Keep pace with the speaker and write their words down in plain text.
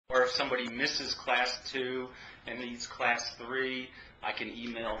if somebody misses class 2 and needs class 3, I can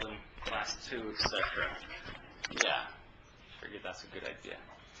email them class 2, etc. Yeah, figured that's a good idea.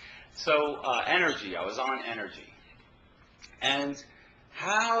 So energy, I was on energy. And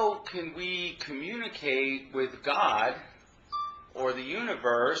how can we communicate with God or the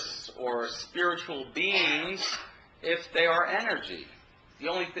universe or spiritual beings if they are energy? The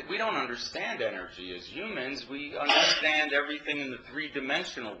only thing, we don't understand energy as humans. We understand everything in the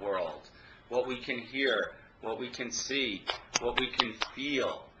three-dimensional world. What we can hear, what we can see, what we can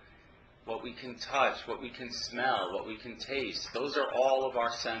feel, what we can touch, what we can smell, what we can taste. Those are all of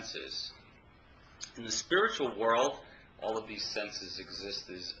our senses. In the spiritual world, all of these senses exist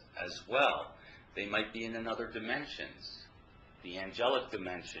as well. They might be in another dimensions. The angelic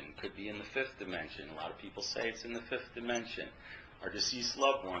dimension could be in the 5th dimension. A lot of people say it's in the 5th dimension. Our deceased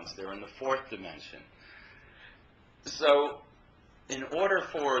loved ones, they're in the 4th dimension. So, in order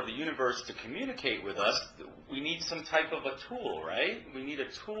for the universe to communicate with us, we need some type of a tool, right? We need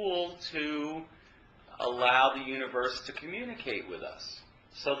a tool to allow the universe to communicate with us.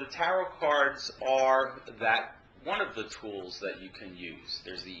 So the tarot cards are that one of the tools that you can use.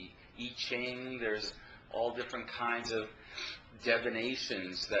 There's the I Ching, there's all different kinds of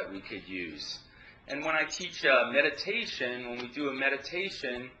divinations that we could use. And when I teach meditation, when we do a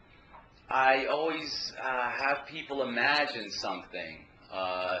meditation, I always have people imagine something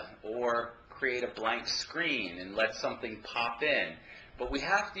or create a blank screen and let something pop in. But we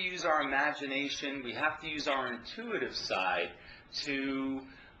have to use our imagination, we have to use our intuitive side to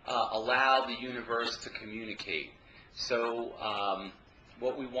allow the universe to communicate. So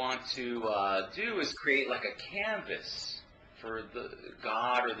what we want to do is create like a canvas for the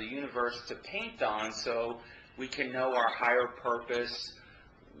God or the universe to paint on, so we can know our higher purpose,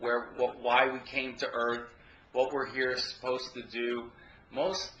 why we came to Earth, what we're here supposed to do.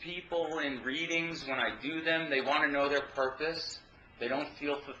 Most people in readings, when I do them, they want to know their purpose. They don't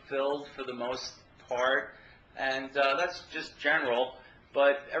feel fulfilled for the most part, and that's just general.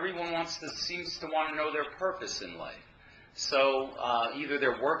 But everyone seems to want to know their purpose in life. So either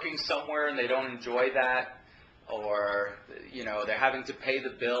they're working somewhere and they don't enjoy that, or they're having to pay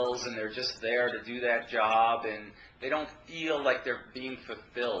the bills and they're just there to do that job and they don't feel like they're being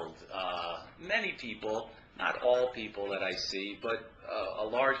fulfilled. Many people, not all people that I see, but a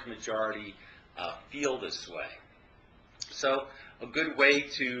large majority feel this way. So a good way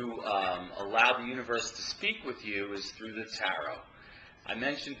to allow the universe to speak with you is through the tarot. I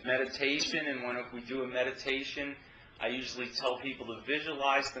mentioned meditation, and when we do a meditation, I usually tell people to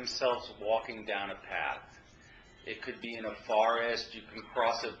visualize themselves walking down a path. It could be in a forest, you can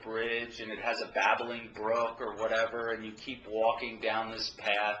cross a bridge and it has a babbling brook or whatever, and you keep walking down this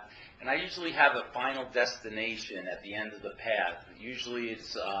path. And I usually have a final destination at the end of the path. Usually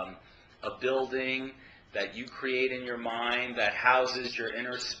it's a building that you create in your mind that houses your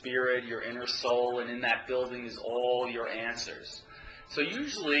inner spirit, your inner soul, and in that building is all your answers. So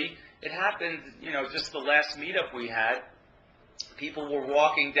usually it happened, just the last meetup we had, people were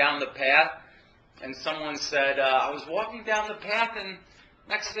walking down the path, and someone said, I was walking down the path, and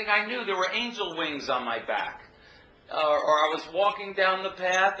next thing I knew, there were angel wings on my back. Or I was walking down the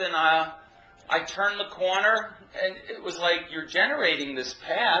path, and I turned the corner, and it was like you're generating this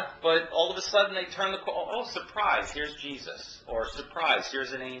path, but all of a sudden they turn the corner. Oh, surprise, here's Jesus. Or surprise,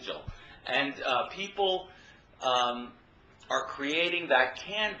 here's an angel. And people are creating that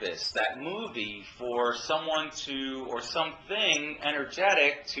canvas, that movie for someone to, or something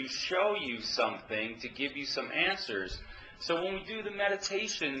energetic to show you something, to give you some answers. So when we do the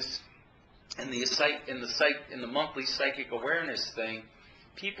meditations and in the monthly psychic awareness thing,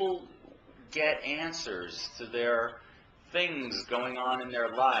 people get answers to their things going on in their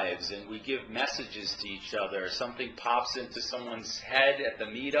lives, and we give messages to each other. Something pops into someone's head at the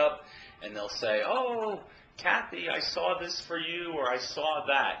meetup, and they'll say, oh, Kathy, I saw this for you, or I saw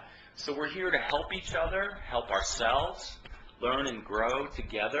that. So we're here to help each other, help ourselves, learn and grow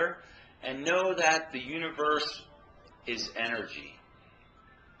together, and know that the universe is energy.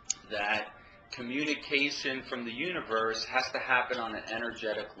 That communication from the universe has to happen on an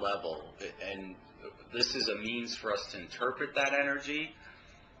energetic level, and this is a means for us to interpret that energy.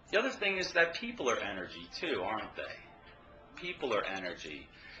 The other thing is that people are energy too, aren't they? People are energy.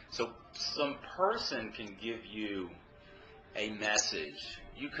 So some person can give you a message.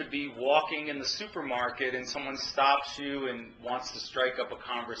 You could be walking in the supermarket and someone stops you and wants to strike up a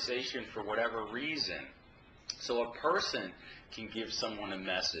conversation for whatever reason. So a person can give someone a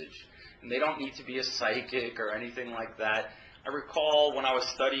message. And they don't need to be a psychic or anything like that. I recall when I was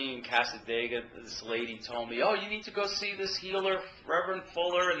studying in Casadega, this lady told me, oh, you need to go see this healer, Reverend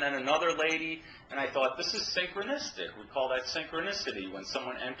Fuller, and then another lady, and I thought, this is synchronistic. We call that synchronicity, when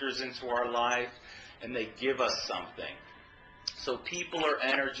someone enters into our life and they give us something. So people are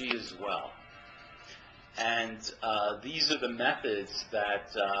energy as well. And these are the methods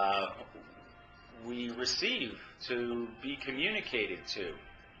that we receive to be communicated to.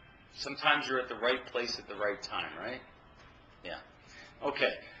 Sometimes you're at the right place at the right time, right? Yeah.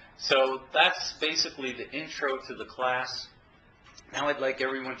 Okay, so that's basically the intro to the class. Now I'd like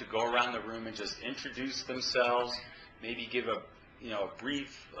everyone to go around the room and just introduce themselves, maybe give a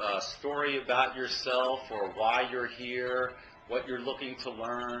brief story about yourself or why you're here, what you're looking to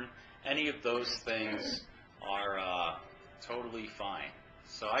learn. Any of those things are totally fine.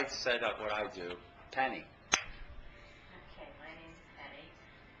 So I set up what I do. Penny. Okay, my name's Penny,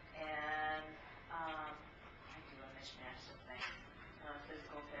 and I do a mishmash of things. I'm a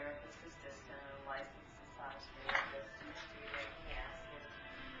physical therapist, assistant, a licensed massage therapist, EFT, Reiki acid,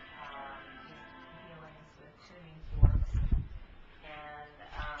 healings with tuning forks, and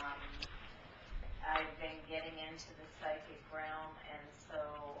I've been getting into the psychic realm, and so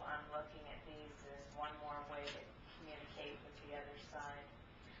I'm looking at these as one more way to communicate with the other side.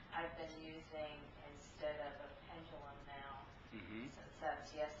 I've been using, instead of a pendulum now, since that's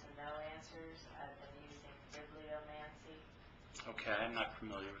yes and no answers, I've been using bibliomancy, Okay, I'm not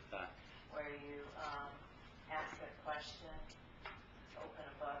familiar with that. where you ask a question, open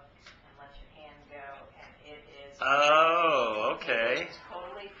a book, and let your hand go, and it is Oh, okay. it's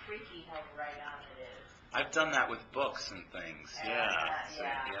totally freaky how right on it is. I've done that with books and things. Yeah. So,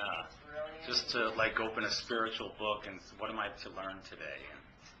 Yeah. yeah. It's really Just to like open a spiritual book and what am I to learn today and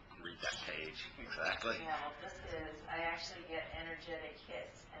read that page. Exactly. Yeah, well, this is, I actually get energetic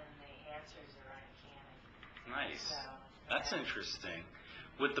hits, and the answers are uncanny. Nice. So, That's yeah. interesting.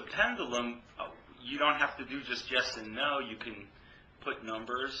 With the pendulum, you don't have to do just yes and no. You can put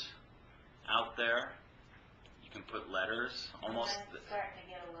numbers out there. You can put letters. Almost. And it's starting to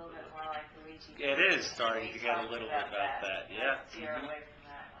get a little bit more like the Ouija. It is starting to get a talked little bit about that. Yeah. Let's steer away from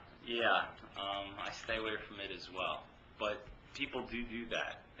that one. Yeah, I stay away from it as well. But people do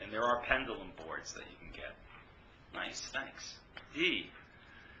that. And there are pendulum boards that you can get. Nice, thanks. Dee.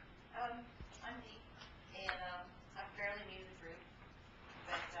 I'm Dee, and I'm fairly new to the group,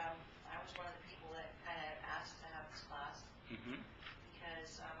 but I was one of the people that kind of asked to have this class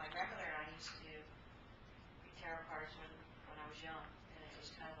because my grandmother and I used to read tarot cards when I was young, and it was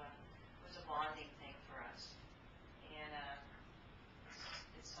kind of it was a bonding thing for us. And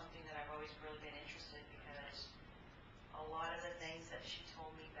it's something that I've always really been interested in because a lot of the things that she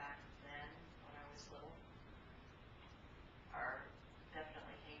told me back then when I was little are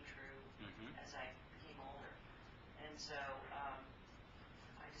definitely came true as I became older. And so I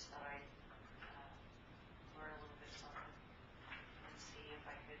just thought I'd learn a little bit something and see if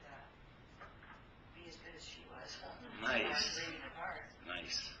I could be as good as she was. Nice. Reading the cards.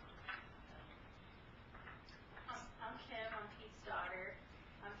 Nice. I'm Kim, I'm Pete's daughter.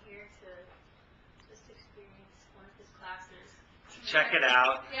 I'm here to just experience one of his classes. Check it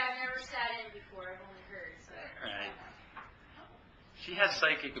out. Yeah, I've never sat in before, I've only heard, so. Right. She has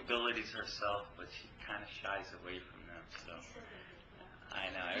psychic abilities herself, but she kind of shies away from them, so. I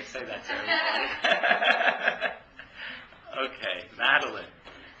know, I would say that to everybody. Okay, Madeline.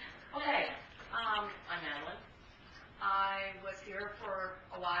 Okay, I'm Madeline. I was here for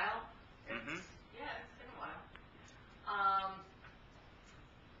a while. Yeah, it's been a while.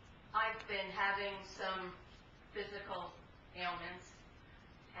 I've been having some physical ailments,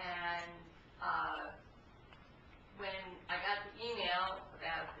 and when I got the email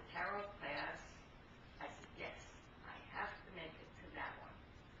about the tarot class, I said, yes, I have to make it to that one,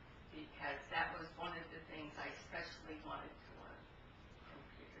 because that was one of the things I especially wanted to learn from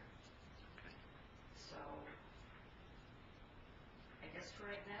Peter. So, I guess for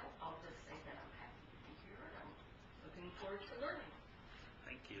right now, I'll just say that I'm happy to be here, and I'm looking forward to learning.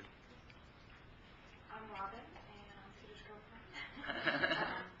 Thank you. I'm Robin, and I'm Peter's girlfriend.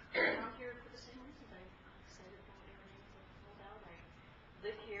 I'm here for the same reasons. I'm excited about everything that's rolled out. I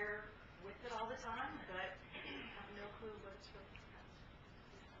live here with it all the time, but have no clue what it's really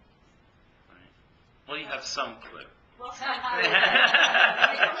about. Right. Well, you have some clue. Well, when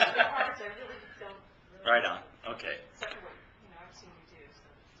it comes to the cards, I really don't. Really Right on. Okay. Except for what I've seen you do, so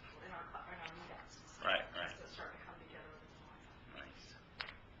in our meetups. Right. So it's starting to come together a little more. Nice.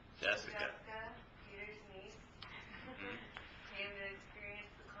 Jessica. Peter's niece. Came to experience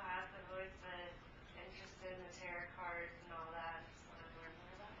the class. I've always been interested in the tarot cards and all that. Just want to learn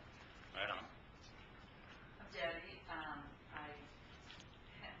more about it. Right on. I'm Debbie. I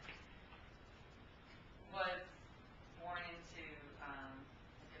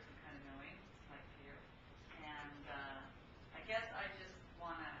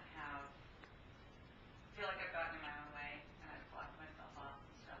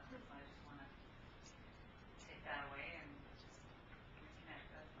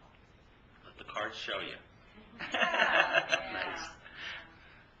cards show you. Yeah. Nice.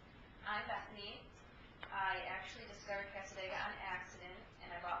 I'm Bethany. I actually discovered Casadega on accident, and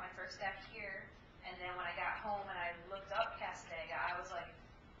I bought my first deck here. And then when I got home and I looked up Casadega, I was like,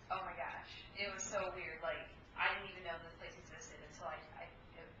 oh my gosh, it was so weird. Like, I didn't even know this place existed until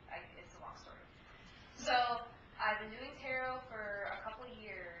it's a long story. So I've been doing tarot for a couple of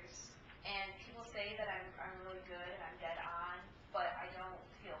years, and people say that I'm really good and I'm dead on, but I don't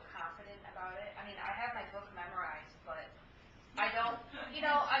feel confident about it. I mean, I have my book memorized, but I don't,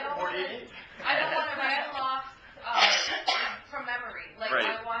 I don't want to rattle off from memory. Like,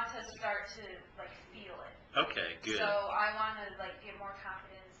 Right. I want to start to, like, feel it. Okay, good. So I want to, like, get more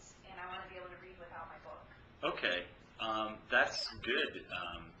confidence, and I want to be able to read without my book. Okay, that's good,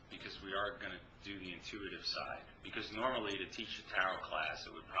 because we are going to do the intuitive side. Because normally to teach a tarot class,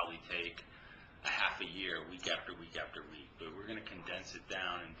 it would probably take a half a year, week after week after week. But we're going to condense it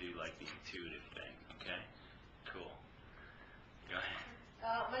down and do like the intuitive thing, okay? Cool. Go ahead.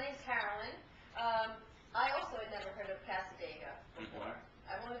 My name's Carolyn. I also had never heard of Casadega before.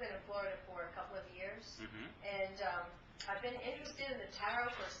 I've only been in Florida for a couple of years, and I've been interested in the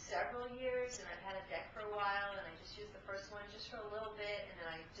tarot for several years, and I've had a deck for a while, and I just used the first one just for a little bit, and then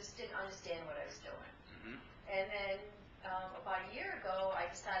I just didn't understand what I was doing. And then about a year ago, I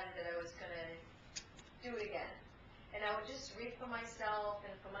decided that I was going to do it again. And I would just read for myself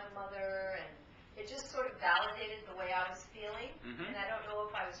and for my mother, and it just sort of validated the way I was feeling. And I don't know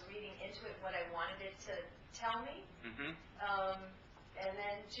if I was reading into it what I wanted it to tell me. And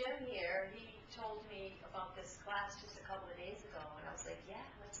then Jim here, he told me about this class just a couple of days ago, and I was like, yeah,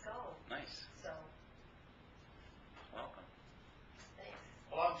 let's go. Nice. So, Welcome. thanks.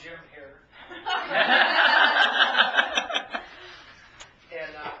 Well, I'm Jim here.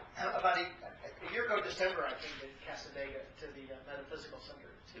 And about a year ago, December, I came to Casadega to the Metaphysical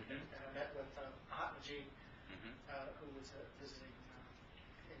Center, and I met with Mahatma Ji, who was visiting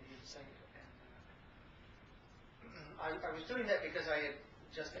Indian Singh. And I was doing that because I had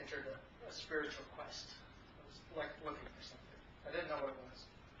just entered a spiritual quest. I was like looking for something. I didn't know what it was.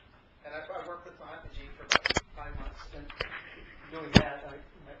 And I worked with Mahatma Ji for about 5 months. And doing that, I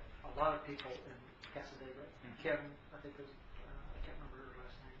met a lot of people in Casadega. Kim, I think was, I can't remember her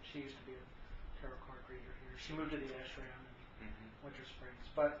last name. She used to be a tarot card reader here. She moved to the ashram in Winter Springs.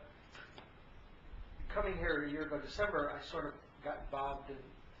 But coming here a year ago, December, I sort of got involved in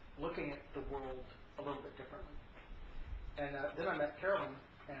looking at the world a little bit differently. And then I met Carolyn,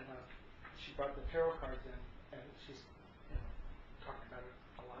 and she brought the tarot cards in, and she's talked about it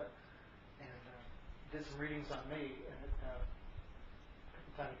a lot, and did some readings on me, and it a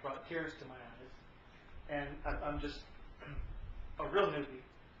couple times brought tears to my eyes. And I'm just a real newbie.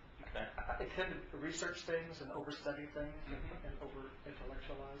 Okay. I tend to research things and overstudy things and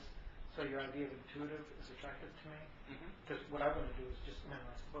over-intellectualize. So your idea of intuitive is attractive to me, because what I want to do is just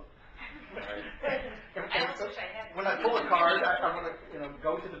memorize the book. Right. I almost wish I had it. When I pull a card, I want to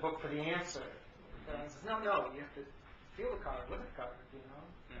go to the book for the answer. No, you have to feel the card, look at the card,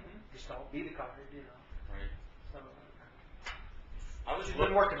 Just don't be the card, Right. So I was she's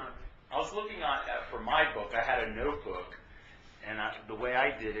been working on it. I was looking for my book. I had a notebook, and the way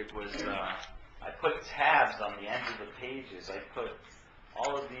I did it was I put tabs on the ends of the pages. I put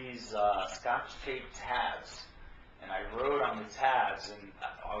all of these Scotch tape tabs, and I wrote on the tabs, and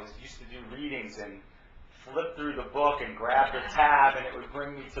I was used to do readings and flip through the book and grab the tab, and it would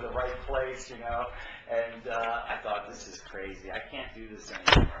bring me to the right place, and I thought, this is crazy. I can't do this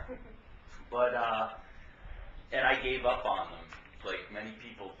anymore. But and I gave up on them, like many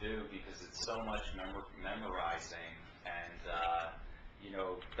people do, because it's so much memorizing. And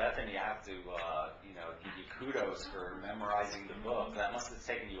Bethany, I have to give you kudos for memorizing the book. That must have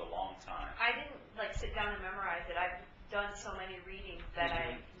taken you a long time. I didn't sit down and memorize it. I've done so many readings that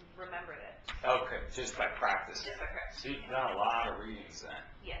I remembered it. Okay, just by practice. Just by practice. So you've done a lot of readings then.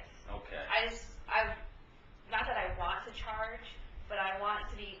 Yes. Okay. Not that I want to charge, but I want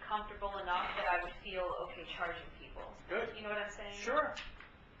to be comfortable enough that I would feel okay charging people. Good. You know what I'm saying? Sure.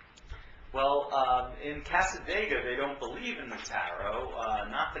 Well, in Casadega, they don't believe in the tarot,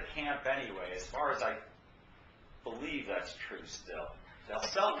 not the camp anyway. As far as I believe, that's true still. They'll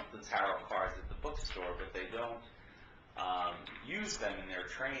sell the tarot cards at the bookstore, but they don't use them in their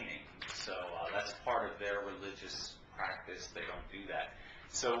training. So that's part of their religious practice. They don't do that.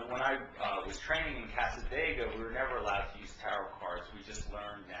 So when I was training in Casadega, we were never allowed to use tarot cards. We just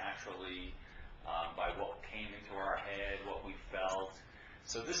learned naturally by what came into our head, what we felt.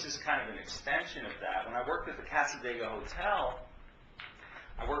 So this is kind of an extension of that. When I worked at the Casadega Hotel,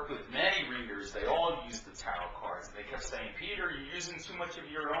 I worked with many readers. They all used the tarot cards. They kept saying, Peter, you're using too much of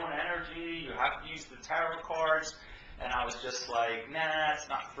your own energy. You have to use the tarot cards. And I was just like, nah, it's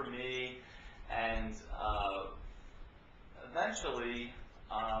not for me. And eventually,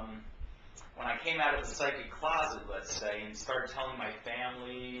 when I came out of the psychic closet, let's say, and started telling my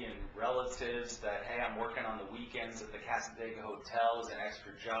family and relatives that, hey, I'm working on the weekends at the Casadega Hotel as an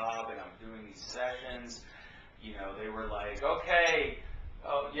extra job, and I'm doing these sessions, you know, they were like, okay,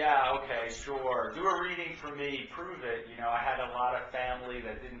 oh, yeah, okay, sure, do a reading for me, prove it. You know, I had a lot of family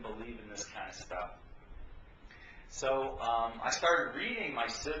that didn't believe in this kind of stuff. So I started reading my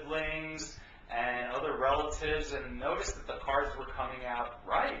siblings and other relatives and noticed that the cards were coming out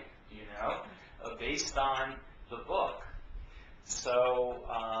right, you know, based on the book. So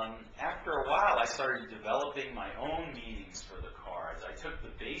after a while, I started developing my own meanings for the cards. I took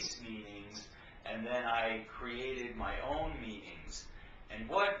the base meanings and then I created my own meanings. And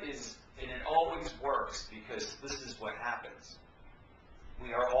it always works, because this is what happens.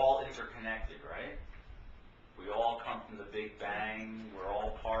 We are all interconnected, right? We all come from the Big Bang. We're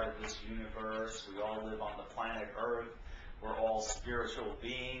all part of this universe. We all live on the planet Earth. We're all spiritual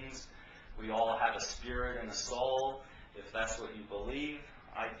beings. We all have a spirit and a soul, if that's what you believe.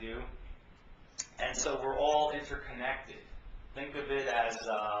 I do. And so we're all interconnected. Think of it as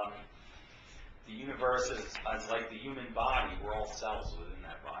the universe as like the human body. We're all cells within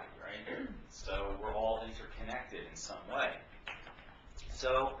that body, right? So we're all interconnected in some way.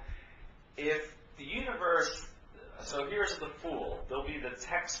 So if the universe, so here's the Fool. There'll be the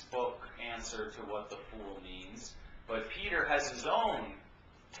textbook answer to what the Fool means, but Peter has his own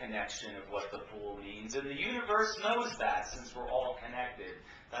connection of what the Fool means, and the universe knows that, since we're all connected.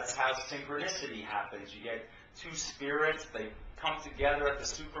 That's how synchronicity happens. You get two spirits, they come together at the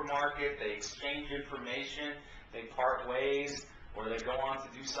supermarket, they exchange information, they part ways, or they go on to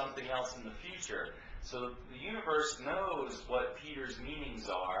do something else in the future. So the universe knows what Peter's meanings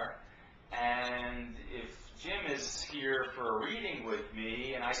are, and if Jim is here for a reading with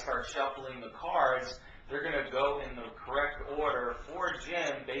me and I start shuffling the cards, they're going to go in the correct order for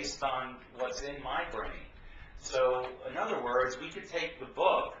Jim based on what's in my brain. So, in other words, we could take the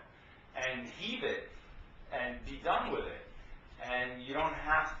book and heave it and be done with it. And you don't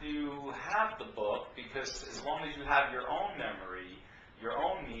have to have the book, because as long as you have your own memory, your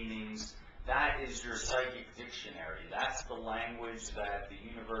own meanings, that is your psychic dictionary. That's the language that the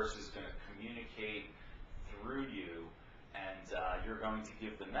universe is going to communicate through you, and you're going to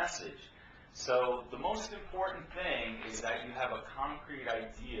give the message. So the most important thing is that you have a concrete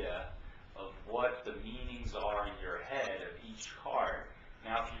idea of what the meanings are in your head of each card.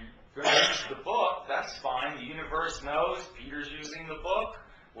 Now, if you're going to use the book, that's fine. The universe knows Peter's using the book.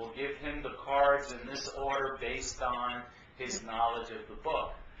 We'll give him the cards in this order based on his knowledge of the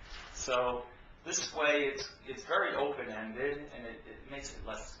book. So this way, it's very open-ended, and it makes it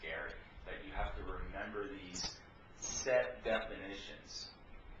less scary that you have to remember these set definitions.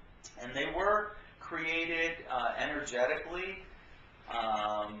 And they were created energetically.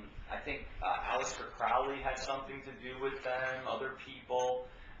 I think Aleister Crowley had something to do with them, other people.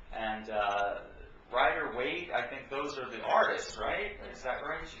 And Rider-Waite, I think those are the artists, right? Is that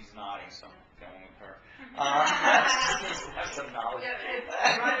right? She's nodding, so I'm going with her. Have some knowledge.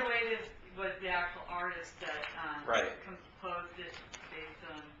 Yeah, Rider-Waite was the actual artist that right. composed it based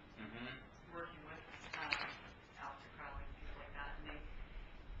on working with Aleister Crowley and people like that, and they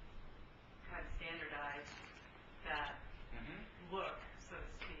kind of standardized that look, so to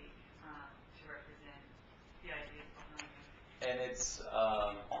speak, to represent the ideas behind it. And it's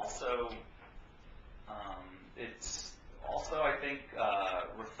also, I think,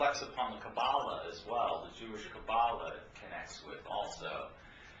 reflects upon the Kabbalah as well. The Jewish Kabbalah it connects with also.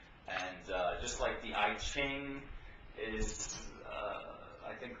 And just like the I Ching is,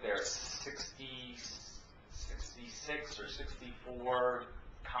 I think there's 66 or 64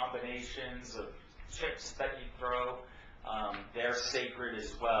 combinations of chips that you throw. They're sacred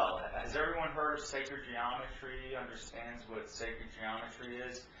as well. Has everyone heard of sacred geometry? Understands what sacred geometry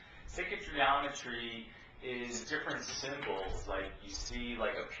is? Sacred geometry is different symbols, like you see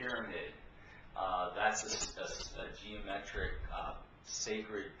like a pyramid. That's a geometric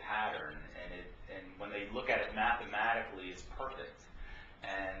sacred pattern, and when they look at it mathematically, it's perfect.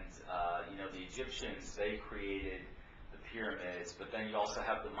 And the Egyptians, they created the pyramids, but then you also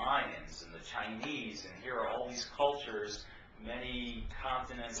have the Mayans and the Chinese, and here are all these cultures, many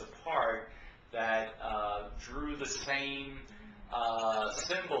continents apart, that drew the same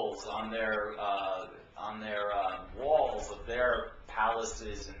symbols on their walls of their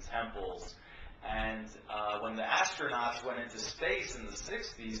palaces and temples. And when the astronauts went into space in the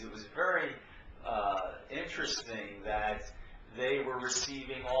 60s, it was very interesting that they were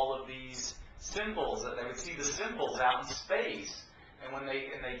receiving all of these symbols, that they would see the symbols out in space. And when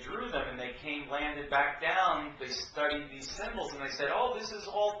they drew them and they landed back down, they studied these symbols and they said, oh, this is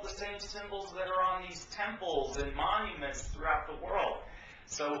all the same symbols that are on these temples and monuments throughout the world.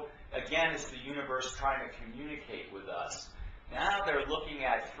 So again, it's the universe trying to communicate with us. Now they're looking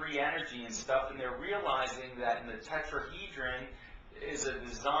at free energy and stuff, and they're realizing that in the tetrahedron is a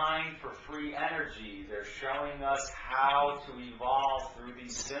design for free energy. They're showing us how to evolve through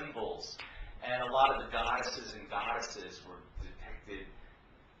these symbols. And a lot of the goddesses and goddesses were depicted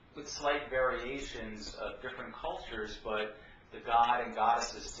with slight variations of different cultures, but the god and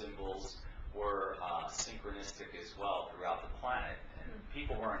goddesses symbols were synchronistic as well throughout the planet. And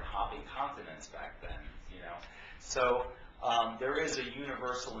people weren't hopping continents back then, you know. So there is a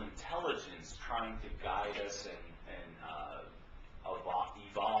universal intelligence trying to guide us and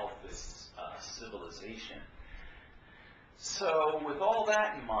evolve this civilization. So with all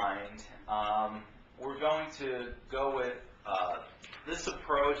that in mind, we're going to go with this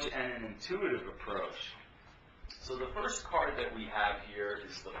approach and an intuitive approach. So the first card that we have here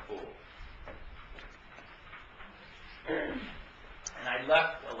is the Fool. And I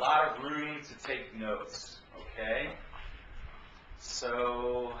left a lot of room to take notes, okay?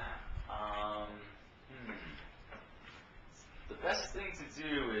 So, the best thing to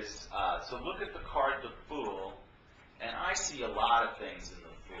do is to look at the card, the Fool, and I see a lot of things in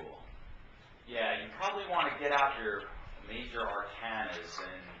the Fool. Yeah, you probably want to get out your major arcanas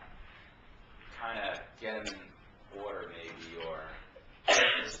and kind of get them in order maybe, or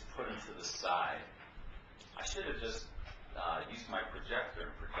just put them to the side. I should have just used my projector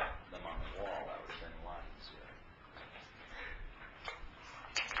and projected them on the wall. That would have been a lot easier.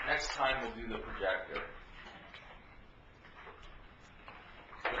 Next time we'll do the projector.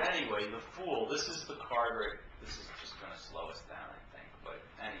 But anyway, the Fool, this is the card right, this is just going to slow us down, I think. But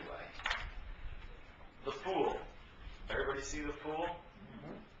anyway, the Fool. Everybody see the Fool?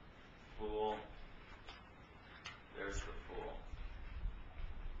 Mm-hmm. Fool. There's the Fool.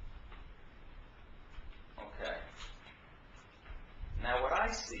 Okay. Now what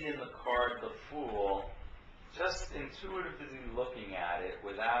I see in the card, the Fool, just intuitively looking at it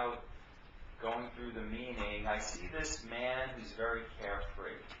without going through the meaning, I see this man who's very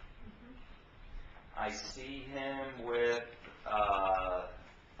carefree. I see him with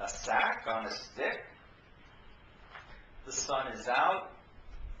a sack on a stick. The sun is out.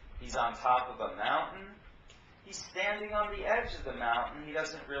 He's on top of a mountain. He's standing on the edge of the mountain. He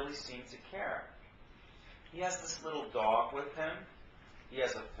doesn't really seem to care. He has this little dog with him. He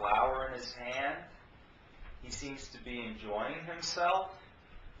has a flower in his hand. He seems to be enjoying himself.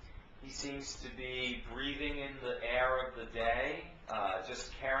 He seems to be breathing in the air of the day,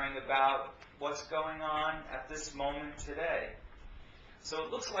 just caring about what's going on at this moment today. So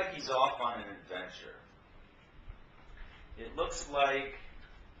it looks like he's off on an adventure. It looks like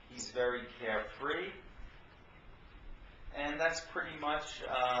he's very carefree. And that's pretty much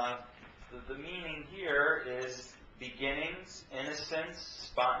the meaning here is beginnings, innocence,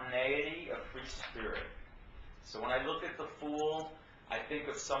 spontaneity, a free spirit. So when I look at the Fool, I think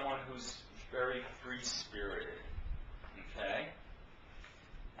of someone who's very free-spirited. Okay?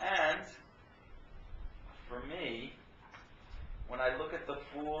 And for me, when I look at the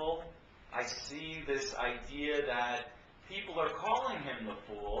Fool, I see this idea that people are calling him the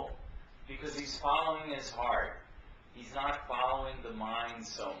Fool because he's following his heart. He's not following the mind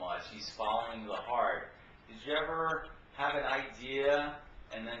so much. He's following the heart. Did you ever have an idea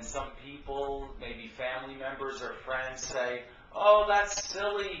and then some people, maybe family members or friends, say, oh, that's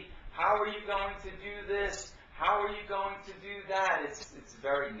silly. How are you going to do this? How are you going to do that? It's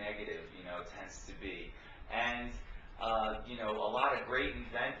very negative, you know, it tends to be. And, you know, a lot of great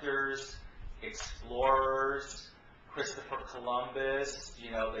inventors, explorers, Christopher Columbus,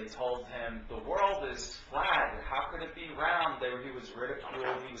 you know, they told him, the world is flat. How could it be round? He was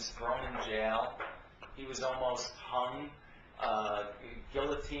ridiculed. He was thrown in jail. He was almost hung,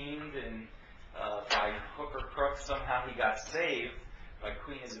 guillotined, and by hook or crook, somehow he got saved by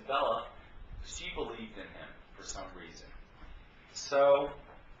Queen Isabella. She believed in him for some reason. So,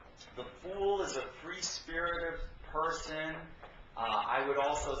 the Fool is a free-spirited person. I would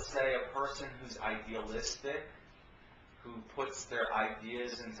also say a person who's idealistic, who puts their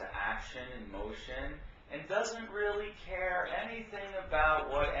ideas into action and motion, and doesn't really care anything about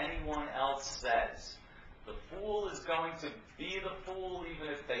what anyone else says. The Fool is going to be the Fool,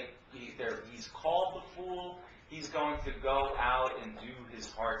 even if he's called the Fool, he's going to go out and do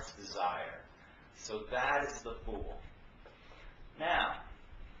his heart's desire. So that is the Fool. Now,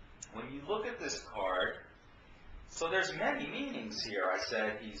 when you look at this card, so there's many meanings here. I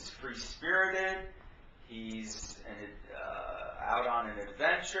said he's free-spirited, he's out on an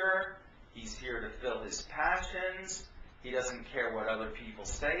adventure, he's here to fill his passions, he doesn't care what other people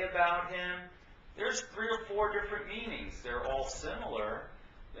say about him. There's 3 or 4 different meanings. They're all similar,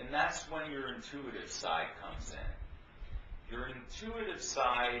 and that's when your intuitive side comes in. Your intuitive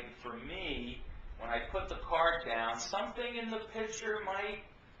side, for me, when I put the card down, something in the picture might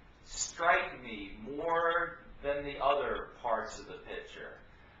strike me more than the other parts of the picture.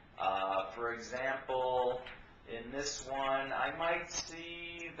 For example, in this one, I might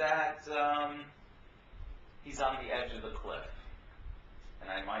see that he's on the edge of the cliff. And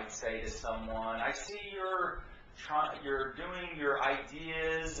I might say to someone, I see you're doing your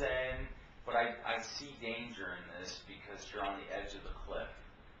ideas, but I see danger in this because you're on the edge of the cliff.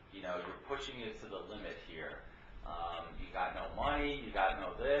 You know, you're pushing it to the limit here. You got no money, you got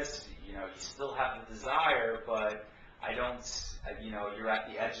no this, you know, you still have the desire, but I don't, you know, you're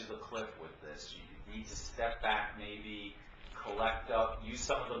at the edge of the cliff with this. You need to step back, maybe collect up, use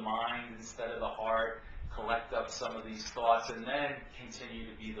some of the mind instead of the heart, collect up some of these thoughts, and then continue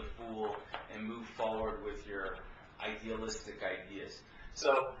to be the Fool and move forward with your idealistic ideas.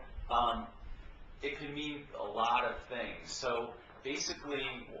 So it can mean a lot of things. So basically,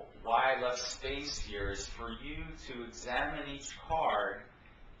 why I left space here is for you to examine each card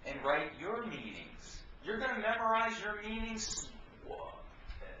and write your meanings. You're going to memorize your meanings.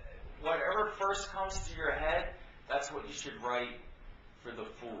 Whatever first comes to your head, that's what you should write for the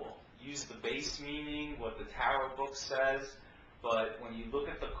Fool. Use the base meaning, what the tarot book says, but when you look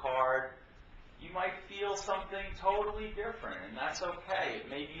at the card, you might feel something totally different, and that's okay. It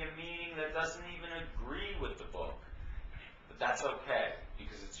may be a meaning that doesn't even agree with the book, but that's okay,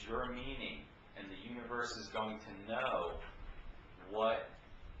 because it's your meaning, and the universe is going to know what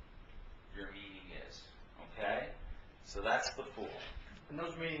your meaning is, okay? So that's the Fool. And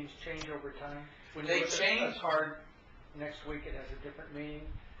those meanings change over time? When They you look change. at a card next week, it has a different meaning?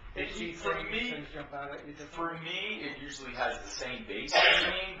 Things jump out at you different? For me, it usually has the same base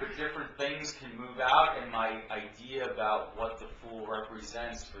meaning, but different things can move out, and my idea about what the Fool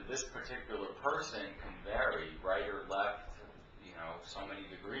represents for this particular person can vary, right or left, you know, so many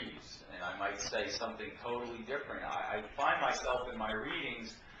degrees. And I might say something totally different. I find myself in my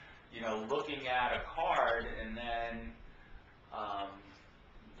readings, you know, looking at a card and then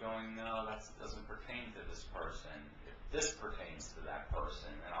going, no, that doesn't pertain to this person. This pertains to that person,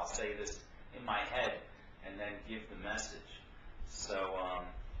 and I'll say this in my head and then give the message. So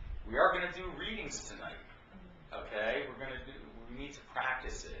we are going to do readings tonight, okay? We need to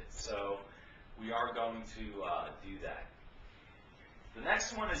practice it, so we are going to do that. The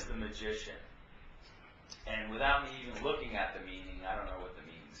next one is the Magician, and without me even looking at the meaning, I don't know what the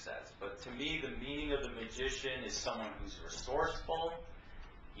meaning says, but to me the meaning of the Magician is someone who's resourceful,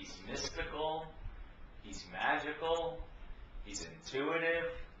 he's mystical, he's magical, he's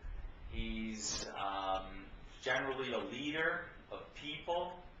intuitive, he's generally a leader of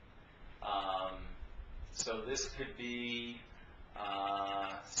people. So this could be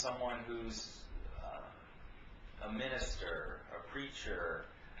someone who's a minister, a preacher,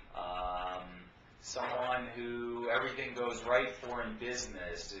 someone who everything goes right for in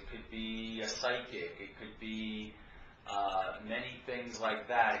business. It could be a psychic. It could be many things like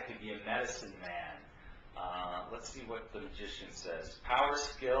that. It could be a medicine man. Let's see what the Magician says. Power,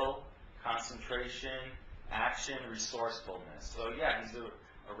 skill, concentration, action, resourcefulness. So yeah, he's a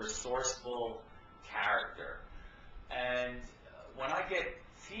resourceful character. And when I get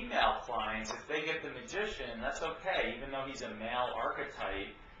female clients, if they get the Magician, that's okay. Even though he's a male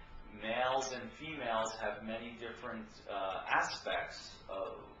archetype, males and females have many different aspects.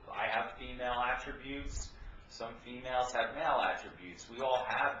 I have female attributes. Some females have male attributes. We all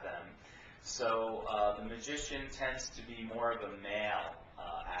have them. So the Magician tends to be more of a male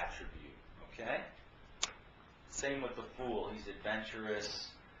attribute, okay? Same with the Fool. He's adventurous.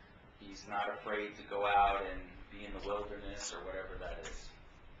 He's not afraid to go out and be in the wilderness or whatever that is.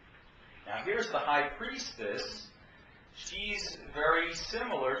 Now here's the High Priestess. She's very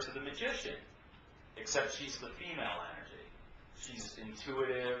similar to the Magician, except she's the female energy. She's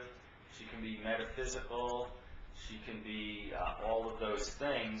intuitive. She can be metaphysical. She can be all of those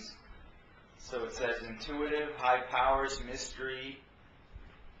things. So it says intuitive, high powers, mystery,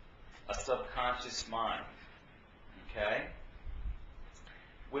 a subconscious mind. Okay?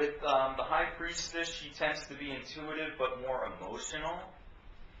 With the High Priestess, she tends to be intuitive but more emotional.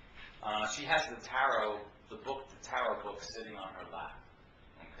 She has the tarot book sitting on her lap.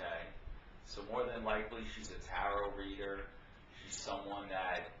 Okay? So more than likely, she's a tarot reader. She's someone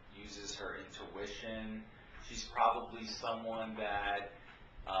that uses her intuition. She's probably someone that,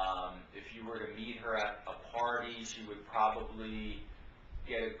 if you were to meet her at a party, she would probably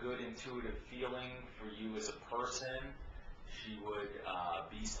get a good intuitive feeling for you as a person. She would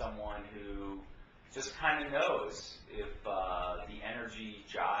be someone who just kind of knows if the energy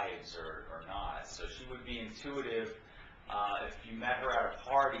jives or not. So she would be intuitive. If you met her at a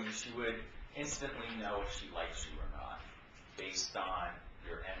party, she would instantly know if she likes you or not, based on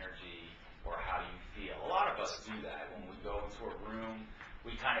your energy or how you feel. A lot of us do that. When we go into a room,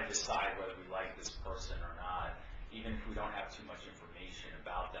 we kind of decide whether we like this person or not. Even if we don't have too much information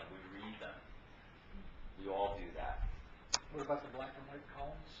about them, we read them. We all do that. What about the black and white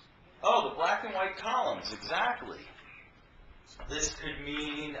columns? Oh, the black and white columns, exactly. This could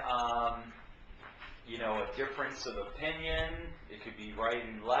mean, a difference of opinion. It could be right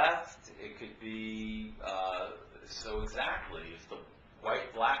and left. It could be, so exactly, if the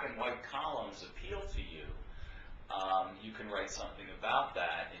black and white columns appeal to you, you can write something about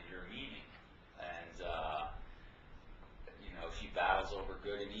that in your meaning. And, she battles over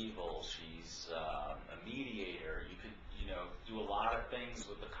good and evil. She's a mediator. You could, do a lot of things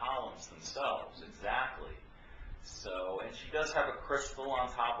with the columns themselves, exactly. So, and she does have a crystal on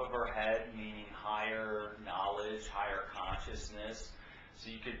top of her head, meaning higher knowledge, higher consciousness. So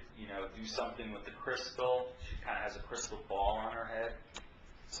you could, do something with the crystal. She kind of has a crystal ball on her head.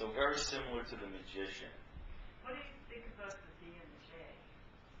 So very similar to the magician. What do you think about the B and the J?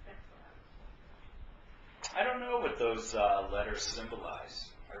 I don't know what those letters symbolize.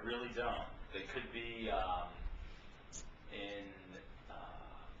 I really don't. They could be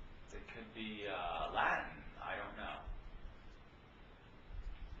Latin. I don't know.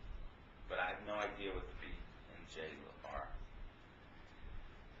 But I have no idea what the B and J are.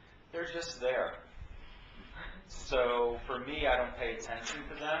 They're just there. So for me, I don't pay attention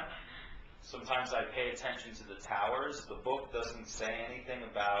to them. Sometimes I pay attention to the towers. The book doesn't say anything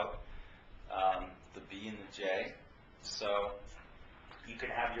about the B and the J. So you can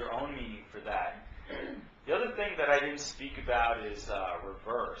have your own meaning for that. The other thing that I didn't speak about is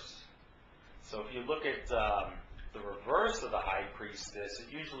reverse. So if you look at the reverse of the High Priestess,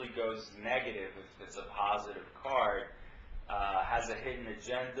 it usually goes negative if it's a positive card. Has a hidden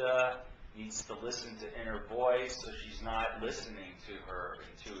agenda, needs to listen to inner voice, so she's not listening to her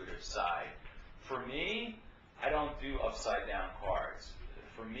intuitive side. For me, I don't do upside down cards.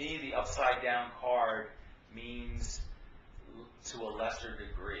 For me, the upside down card means to a lesser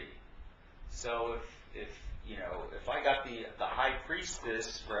degree. So if I got the High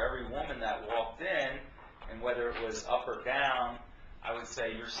Priestess for every woman that walked in, and whether it was up or down, I would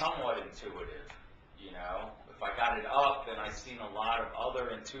say you're somewhat intuitive. If I got it up and I've seen a lot of other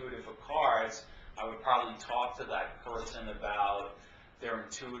intuitive cards, I would probably talk to that person about their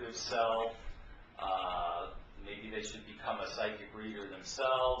intuitive self. Maybe they should become a psychic reader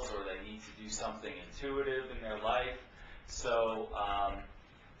themselves, or they need to do something intuitive in their life. So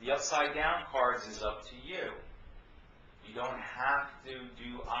the upside down cards is up to you. You don't have to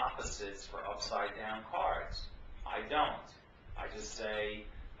do opposites for upside down cards. I don't. I just say,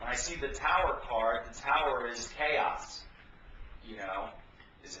 when I see the Tower card, the Tower is chaos.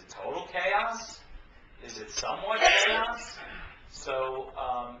 Is it total chaos? Is it somewhat chaos? So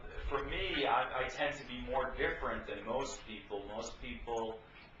for me, I tend to be more different than most people. Most people,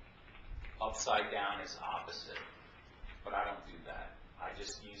 upside down is opposite. But I don't do that. I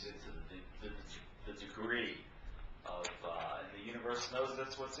just use it to the degree of, and the universe knows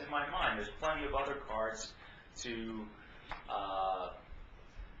that's what's in my mind. There's plenty of other cards to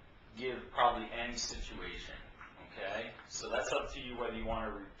give probably any situation, okay? So that's up to you whether you want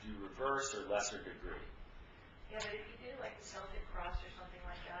to do reverse or lesser degree. Yeah, but if you do like the Celtic cross or something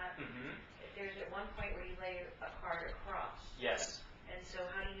like that, there's at one point where you lay a card across. Yes. And so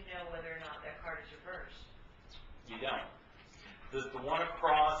how do you know whether or not that card is reversed? You don't. The one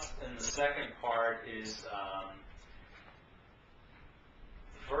across and the second part is, the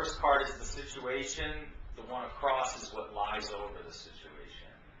first card is the situation, the one across is what lies over the situation.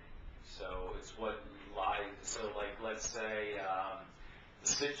 So it's what lies, so like let's say the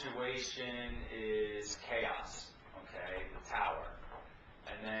situation is chaos, okay, the Tower.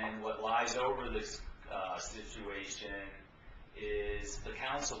 And then what lies over this situation is the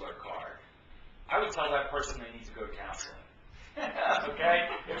Counselor card. I would tell that person they need to go to counseling. Okay?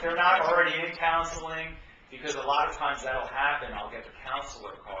 If they're not already in counseling, because a lot of times that'll happen, I'll get the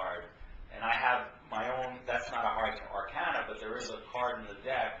Counselor card, and I have my own, that's not a hard arcana, but there is a card in the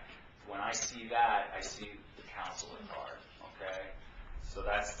deck. When I see that, I see the Counselor card, okay? So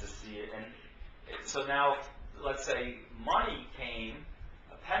that's to see it. And so now, let's say money came,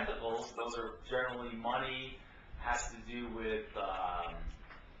 pentacles, those are generally money, has to do with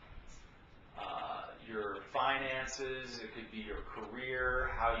your finances, it could be your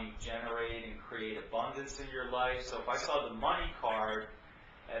career, how you generate and create abundance in your life. So if I saw the money card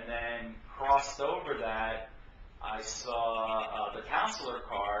and then crossed over that, I saw the counselor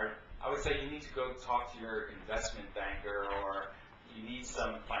card, I would say you need to go talk to your investment banker, or you need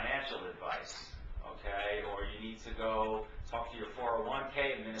some financial advice, okay? Or you need to go talk to your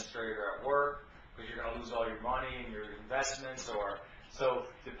 401k administrator at work, because you're going to lose all your money and your investments. Or so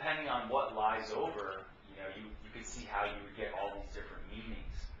depending on what lies over, you could see how you would get all these different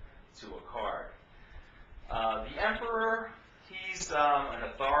meanings to a card. The Emperor, he's an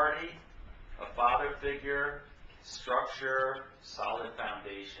authority, a father figure, structure, solid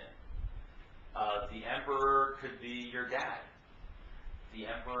foundation. The Emperor could be your dad. The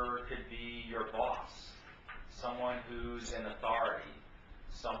Emperor could be your boss, someone who's an authority,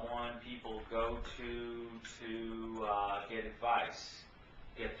 someone people go to get advice,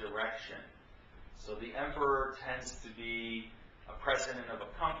 get direction. So the Emperor tends to be a president of a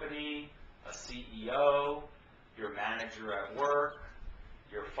company, a CEO, your manager at work,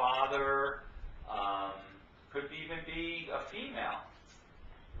 your father, could even be a female.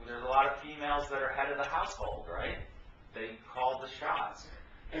 There's a lot of females that are head of the household, right? They call the shots.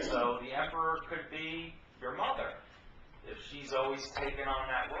 So the Emperor could be your mother, if she's always taken on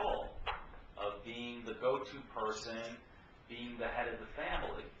that role of being the go-to person, being the head of the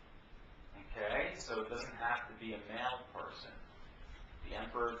family. Okay? So it doesn't have to be a male person. The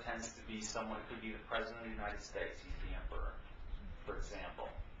Emperor tends to be someone, it could be the President of the United States, he's the Emperor, for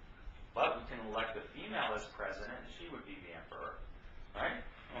example. But we can elect a female as President, and she would be the Emperor. Right?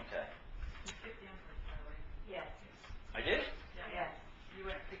 Okay. You skipped the Empress, by the way. Yes, I did? yes. You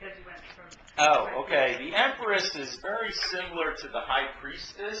went from. Oh, okay. The Empress is very similar to the High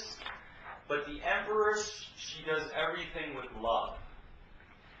Priestess, but the Empress, she does everything with love.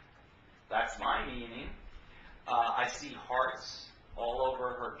 That's my meaning. I see hearts all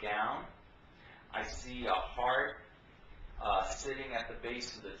over her gown. I see a heart sitting at the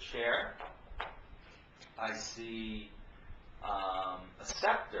base of the chair. I see a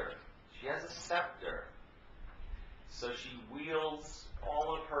scepter. She has a scepter. So she wields,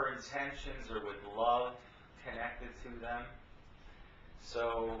 all of her intentions are with love connected to them.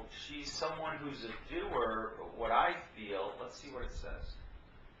 So she's someone who's a doer, what I feel. Let's see what it says.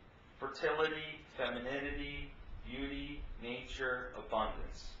 Fertility, femininity, beauty, nature,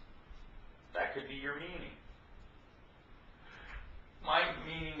 abundance. That could be your meaning. My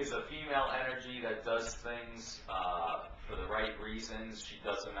meaning is a female energy that does things for the right reasons. She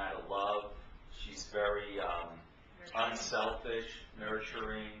does them out of love. She's very unselfish,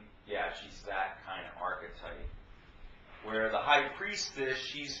 nurturing. Yeah, she's that kind of archetype. Where the High Priestess,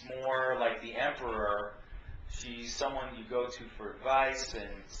 she's more like the Emperor. She's someone you go to for advice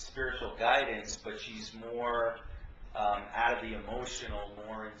and spiritual guidance, but she's more out of the emotional,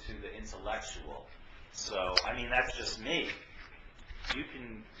 more into the intellectual. So, I mean, that's just me. You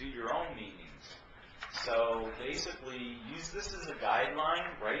can do your own meanings. So basically, use this as a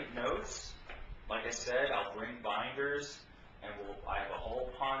guideline, write notes. Like I said, I'll bring binders, and I have a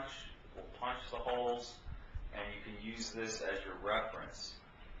hole punch. We'll punch the holes, and you can use this as your reference.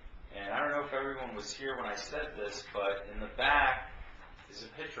 And I don't know if everyone was here when I said this, but in the back is a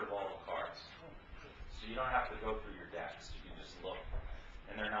picture of all the cards. So you don't have to go through your decks. You can just look.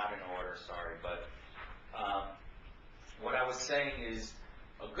 And they're not in order, sorry. But what I was saying is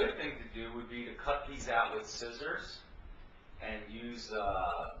a good thing to do would be to cut these out with scissors and use,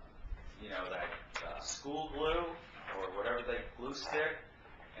 that school glue or whatever glue stick,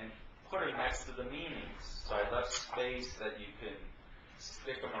 and put them next to the meanings. So I left space that you can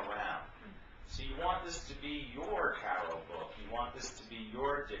stick them around. So you want this to be your tarot book. You want this to be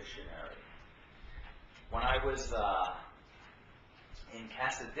your dictionary. When I was in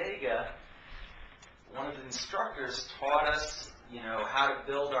Casadega, one of the instructors taught us, how to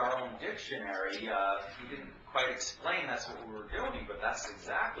build our own dictionary. He didn't quite explain that's what we were doing, but that's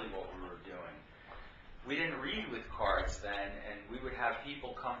exactly what we were doing. We didn't read with cards then, and we would have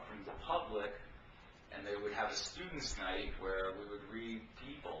people come from the public, and they would have a students' night where we would read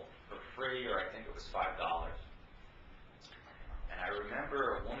people for free, or I think it was $5. And I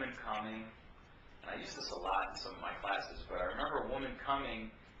remember a woman coming, and I use this a lot in some of my classes, but I remember a woman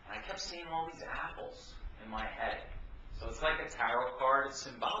coming, and I kept seeing all these apples in my head. So it's like a tarot card, it's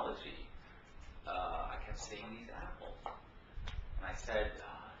symbology. I kept seeing these apples. And I said,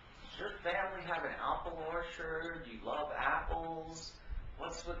 does your family have an apple orchard? You love apples?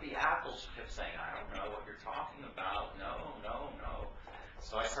 what's with the apples? She kept saying, I don't know what you're talking about. No.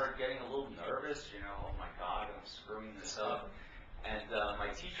 So I started getting a little nervous, oh my God, I'm screwing this up. And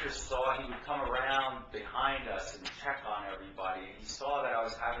my teacher saw, he would come around behind us and check on everybody. And he saw that I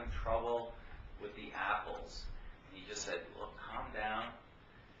was having trouble with the apples. And he just said, look, calm down.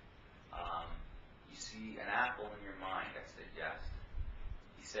 You see an apple in your mind? I said, yes.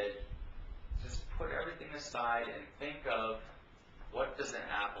 He said, just put everything aside and think of, what does an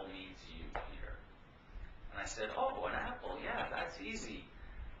apple mean to you, Peter? And I said, oh, an apple, yeah, that's easy.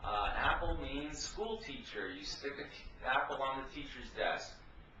 An apple means school teacher. You stick an apple on the teacher's desk.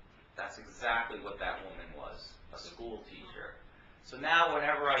 That's exactly what that woman was, a school teacher. So now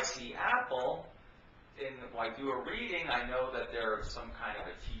whenever I see apple, when I do a reading, I know that there's some kind of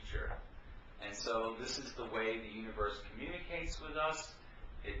a teacher. And so this is the way the universe communicates with us.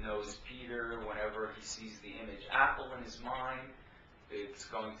 It knows Peter whenever he sees the image apple in his mind. It's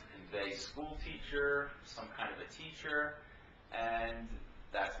going to convey school teacher, some kind of a teacher, and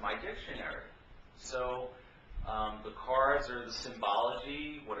that's my dictionary. So the cards are the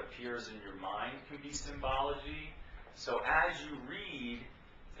symbology. What appears in your mind can be symbology. So as you read,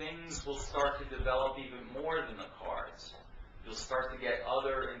 things will start to develop even more than the cards. You'll start to get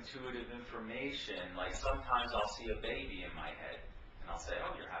other intuitive information. Like sometimes I'll see a baby in my head, and I'll say,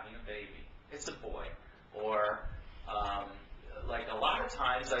 oh, you're having a baby. It's a boy. Or like a lot of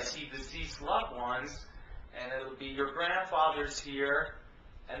times I see deceased loved ones, and it'll be your grandfather's here,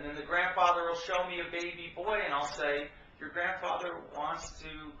 and then the grandfather will show me a baby boy, and I'll say, your grandfather wants to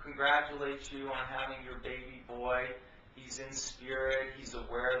congratulate you on having your baby boy. He's in spirit. He's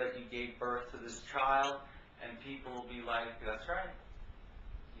aware that you gave birth to this child. And people will be like, that's right.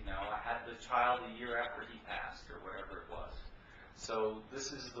 I had the child a year after he passed, or whatever it was. So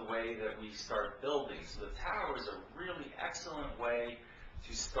this is the way that we start building. So the tarot is a really excellent way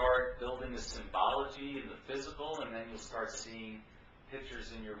to start building the symbology and the physical, and then you'll start seeing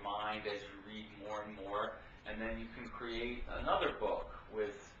pictures in your mind as you read more and more. And then you can create another book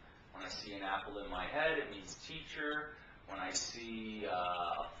with, when I see an apple in my head, it means teacher. When I see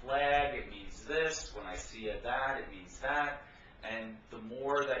a flag, it means this. When I see a that, it means that. And the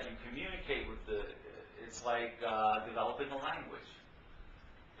more that you communicate with it's like developing a language.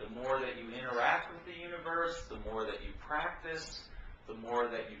 The more that you interact with the universe, the more that you practice, the more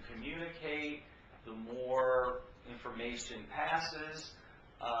that you communicate, the more information passes,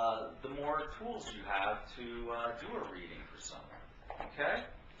 the more tools you have to do a reading for someone. Okay?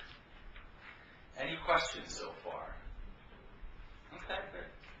 Any questions so far? Okay, good.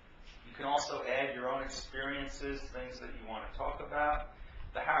 You can also add your own experiences, things that you want to talk about.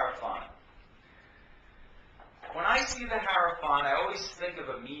 The Hierophant. When I see the Hierophant, I always think of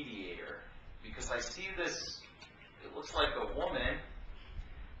a mediator, because I see this, it looks like a woman,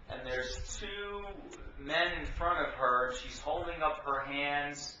 and there's two men in front of her. She's holding up her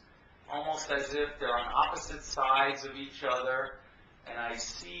hands almost as if they're on opposite sides of each other, and I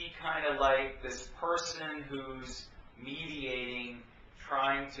see kind of like this person who's mediating,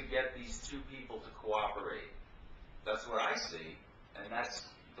 trying to get these two people to cooperate. That's what I see, and that's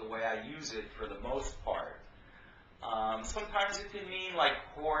the way I use it for the most part. Sometimes it can mean like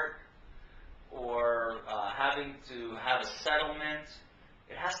court, or having to have a settlement.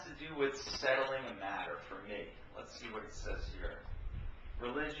 It has to do with settling a matter for me. Let's see what it says here.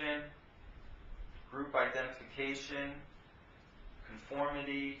 Religion, group identification,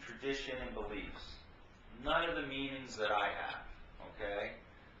 conformity, tradition, and beliefs. None of the meanings that I have, okay?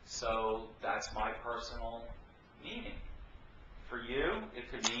 So that's my personal meaning. For you, it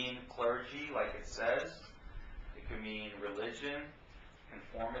could mean clergy, like it says. It could mean religion,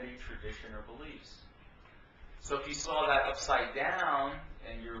 conformity, tradition, or beliefs. So if you saw that upside down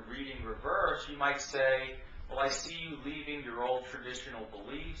and you're reading reverse, you might say, well, I see you leaving your old traditional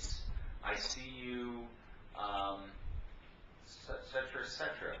beliefs. I see you, etc.,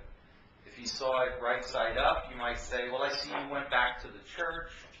 etc. If you saw it right side up, you might say, well, I see you went back to the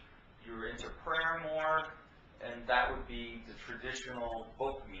church, you were into prayer more, and that would be the traditional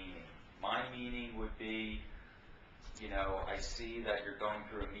book meaning. My meaning would be, I see that you're going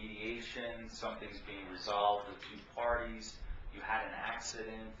through a mediation, something's being resolved with two parties, you had an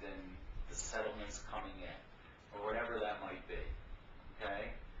accident, and the settlement's coming in, or whatever that might be. Okay?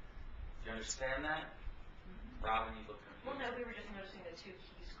 Do you understand that? Mm-hmm. Robin, you look confused. Well, no, we were just noticing the two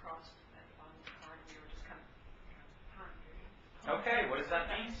keys crossed at the bottom of the card, and we were just kind of pondering. Okay, what does that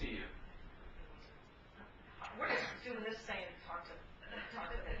mean to you? We're just doing this saying, talk to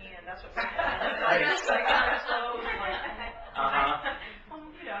the hand, that's what we're doing. I guess, like, so,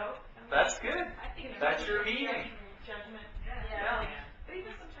 That's good. I think That's your meaning. Judgment. Yeah. But even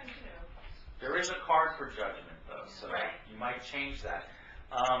might change that.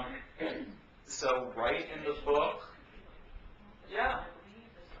 So write in the book. Yeah.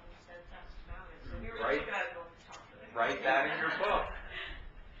 Write that in your book.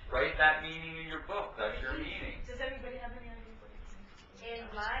 Write that meaning in your book. That's your meaning. Does anybody have any idea what it means?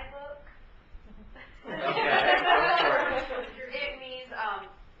 In my book, Okay, go for it. it means,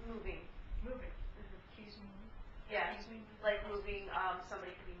 moving. Moving. Keys moving. Yeah, like moving,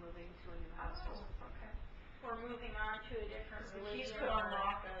 somebody could be moving to a new household. Okay. Or moving on to a different The keys religion could or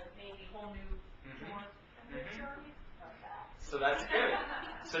unlock a maybe whole new door. So that's good.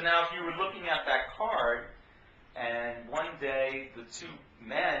 So now if you were looking at that card, and one day the two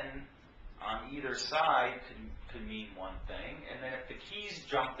men on either side could mean one thing, and then if the keys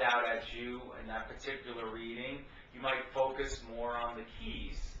jumped out at you in that particular reading, you might focus more on the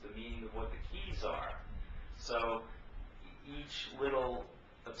keys, the meaning of what the keys are. So each little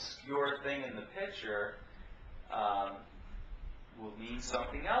obscure thing in the picture will mean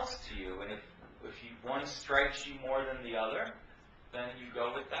something else to you, and if one strikes you more than the other, then you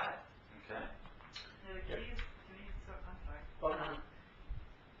go with that. Okay? Now, the keys, to me, so, I'm sorry. Well,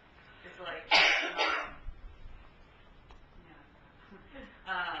 It's like,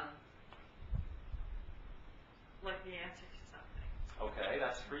 like the answer to something. Okay,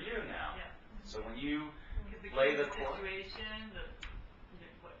 that's for you now. Yeah. So when you Because lay key the to court, situation,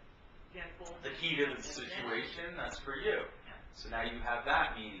 what, the unfolding. the key to the situation, that's for you. So now you have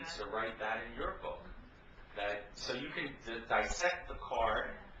that meaning, so write that in your book. So you can dissect the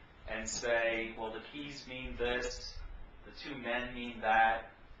card and say, well, the keys mean this, the two men mean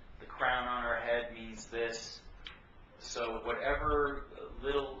that, the crown on her head means this. So whatever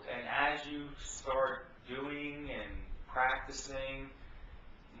little, and as you start doing and practicing,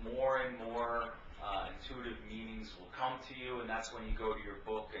 more and more intuitive meanings will come to you, and that's when you go to your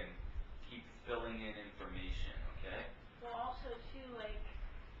book and keep filling in information, okay? Well, also too, like,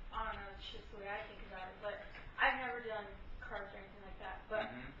 I don't know, it's just the way I think about it, but I've never done cards or anything like that. But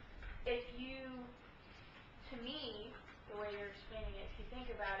if you, to me, the way you're explaining it, if you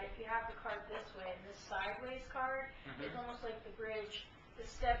think about it, if you have the card this way and this sideways card, it's almost like the bridge, the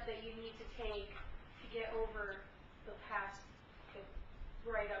step that you need to take to get over the past, the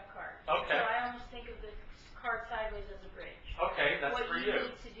right up card. Okay. So I almost think of the card sideways as a bridge. Okay, that's for What you you.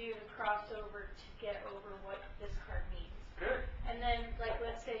 need to do to cross over to get over what this card means. Good. And then, like,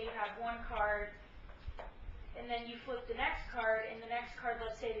 let's say you have one card, and then you flip the next card, and the next card,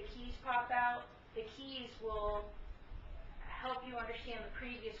 let's say the keys pop out. The keys will help you understand the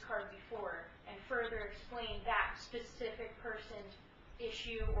previous card before and further explain that specific person's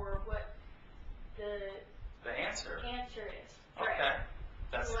issue or what the answer is. Okay. Right.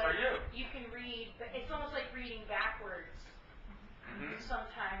 That's So, for like, you. You can read, but it's almost like reading backwards.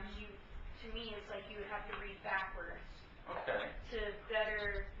 Sometimes to me, it's like you would have to read backwards Okay. to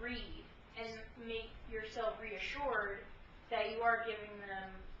better read and make yourself reassured that you are giving them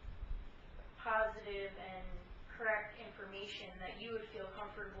positive and correct information that you would feel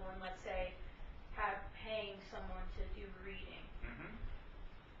comfortable in, let's say, paying someone to do reading.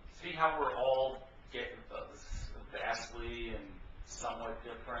 See how we're all getting vastly and somewhat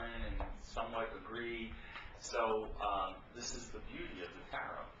different and somewhat agree. So this is the beauty of the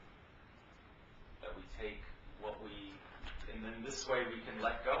tarot, that we take what we, and then this way we can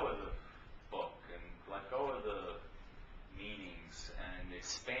let go of the book and let go of the meanings and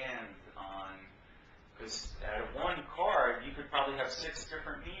expand on, because out of one card you could probably have 6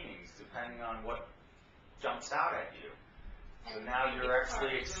 different meanings depending on what jumps out at you. So now you're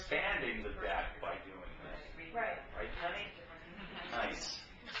actually expanding the deck by doing this. Right. Right, Penny? Nice.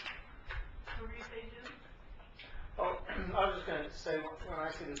 What were you saying, Jim? Oh, I was just going to say, when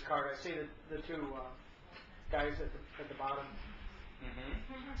I see this card, I see the two guys at the bottom.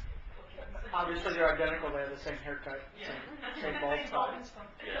 Obviously, they're identical. They have the same haircut, same bald spot.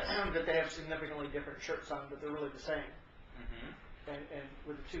 Yes. But they have significantly different shirts on, but they're really the same. And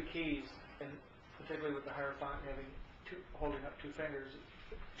with the two keys, and particularly with the Hierophant having holding up 2 fingers,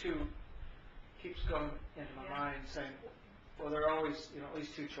 keeps going into my mind, saying, well, there are always, at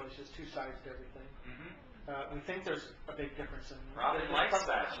least 2 choices, 2 sides to everything. We think there's a big difference in. Robin likes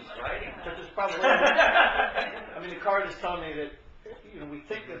that. She's writing But that. there's probably. I mean, the card is telling me that we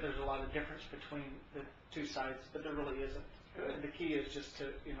think that there's a lot of difference between the 2 sides, but there really isn't. Good. The key is just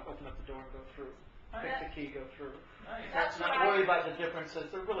to open up the door and go through. Pick the key, go through. Nice. Not worry about the differences.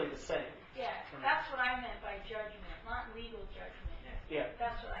 They're really the same. Yeah, that's what I meant by judgment, not legal judgment. Yeah.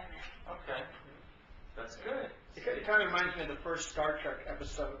 That's what I meant. Okay. That's good. It kind of reminds me of the first Star Trek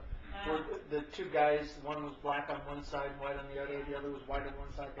episode, where the 2 guys, one was black on one side, white on the other. The other was white on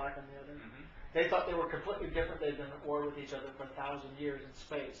one side, black on the other. They thought they were completely different. They'd been at war with each other for 1,000 years in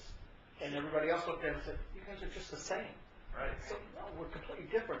space. And everybody else looked at it and said, you guys are just the same. Right. So, no, we're completely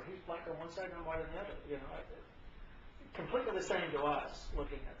different. He's black on one side and I'm white on the other. Completely the same to us,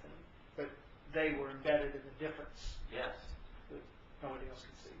 looking at them. But they were embedded in the difference Yes. that nobody else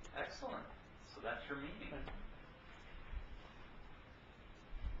could see. Excellent. So that's your meaning.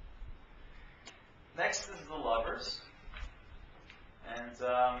 Next is the lovers. And,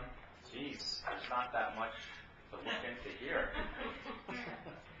 geez, there's not that much to look into here.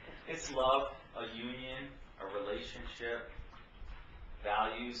 It's love, a union, a relationship,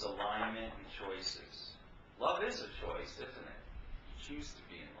 values, alignment, and choices. Love is a choice, isn't it? You choose to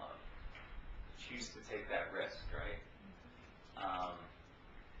be in love. You choose to take that risk, right?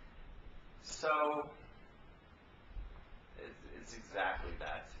 So, it's exactly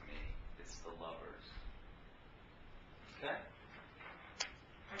that to me. It's the lovers. Okay?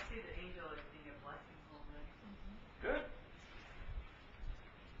 I see the angel as being a blessing only. Good.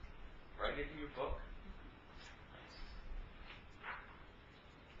 Write it in your book.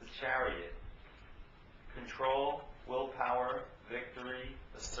 The chariot. Control, willpower, victory,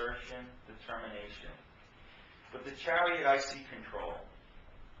 assertion, determination. With the chariot, I see control.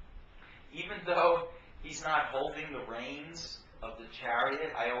 Even though he's not holding the reins of the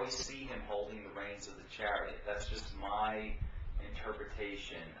chariot, I always see him holding the reins of the chariot. That's just my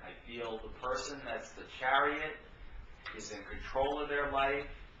interpretation. I feel the person that's the chariot is in control of their life.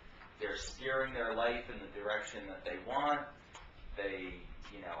 They're steering their life in the direction that they want. They,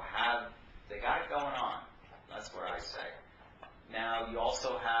 they got it going on. That's what I say. Now, you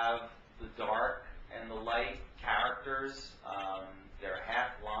also have the dark and the light characters. They're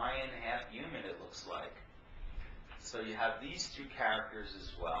half lion, half human, it looks like. So you have these two characters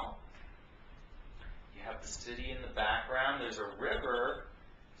as well. You have the city in the background. There's a river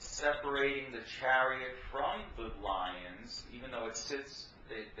separating the chariot from the lions, even though it sits.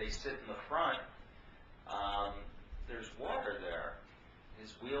 They sit in the front. There's water there.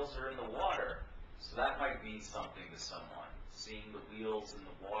 His wheels are in the water. So that might mean something to someone. Seeing the wheels in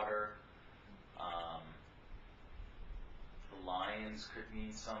the water. The lions could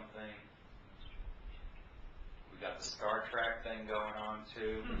mean something. We got the Star Trek thing going on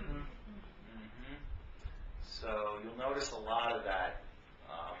too. So you'll notice a lot of that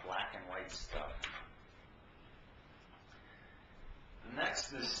black and white stuff. The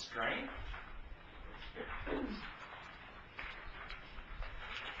next is strength.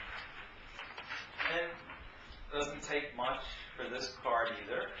 And it doesn't take much for this card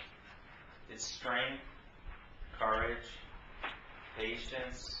either. It's strength, courage,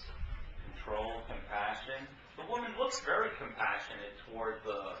 patience, control, compassion. The woman looks very compassionate toward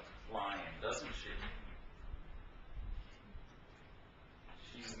the lion, doesn't she?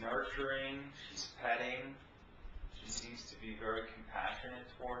 She's nurturing, she's petting. She seems to be very compassionate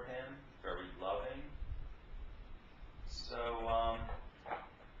toward him, very loving. So,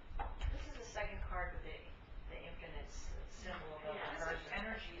 This is the second card with the infinite symbol above the first.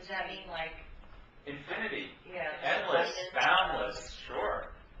 Energy. Does that mean like, infinity, yeah, endless, abundance, boundless, sure.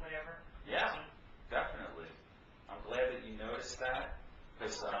 whatever? Yeah, definitely. I'm glad that you noticed that,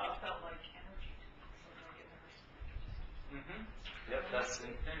 because, It felt like energy to me, so like it never Yep, that's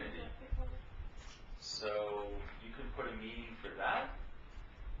infinity. So you can put a meaning for that.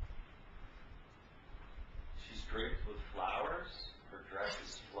 She's draped with flowers. Her dress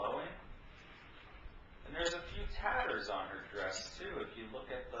is flowing. And there's a few tatters on her dress too. If you look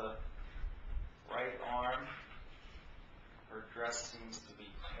at the right arm, her dress seems to be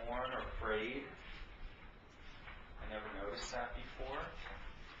torn or frayed. I never noticed that before.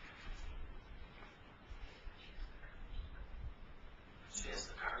 She has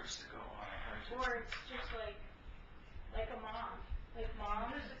the courage to go on. Or it's just like a mom. Like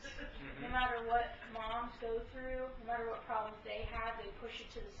moms, no matter what moms go through, no matter what problems they have, they push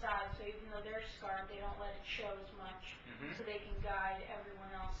it to the side. So even though they're scarred, they don't let it show as much. So they can guide everyone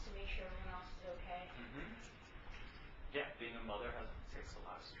else to make sure everyone else is okay. Yeah, being a mother takes a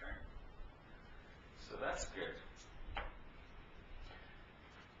lot of strength. So that's good.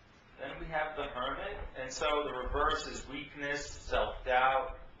 Then we have the hermit, and so the reverse is weakness,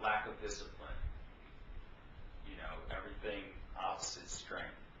 self-doubt, lack of discipline. Everything opposite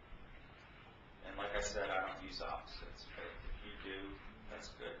strength. And like I said, I don't use opposites, but if you do, that's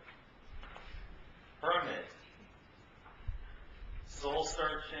good. Hermit,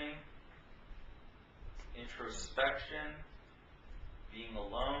 soul-searching, introspection, being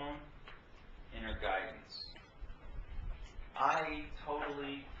alone, inner guidance. I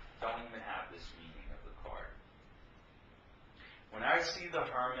totally don't even have this meaning of the card. When I see the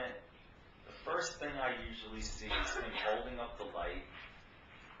hermit the first thing I usually see is him holding up the light.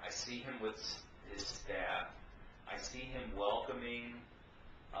 I see him with his staff. I see him welcoming,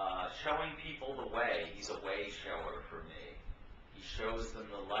 showing people the way. He's a way shower for me. He shows them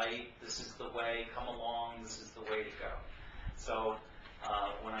the light. This is the way. Come along. This is the way to go. So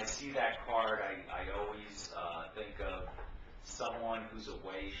when I see that card, I always think of someone who's a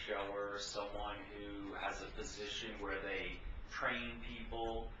way shower, someone who has a position where they train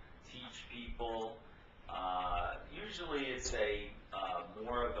people, teach people. Usually it's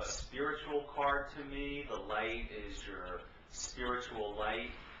more of a spiritual card to me. The light is your spiritual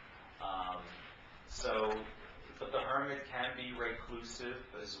light. But the hermit can be reclusive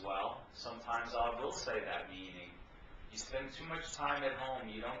as well. Sometimes I will say that, meaning you spend too much time at home,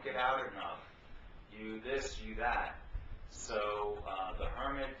 you don't get out enough, you this, you that. So the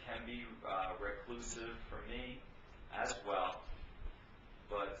hermit can be reclusive for me as well.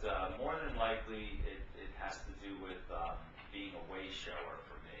 But more than likely, it has to do with being a way shower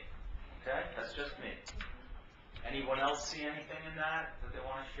for me. Okay? That's just me. Anyone else see anything in that they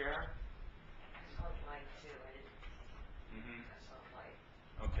want to share? I saw light too, I saw light.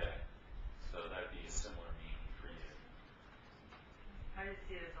 Okay. So that'd be a similar meaning for you. I just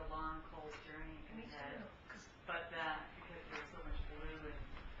see it as a long, cold journey ahead. But that, because there's so much blue and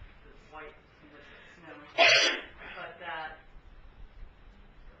the white with the snow, but that,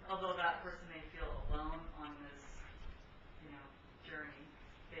 although that person may feel alone on this, journey,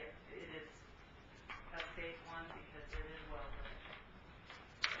 it is a safe one because it is well lit.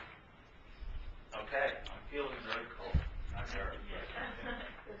 Okay. I'm feeling very cold. Not very.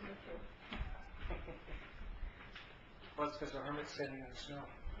 Well, it's because the hermit's standing in the snow.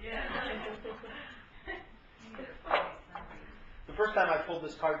 Yeah. The first time I pulled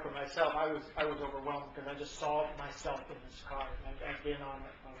this card for myself, I was overwhelmed because I just saw myself in this card. I've been on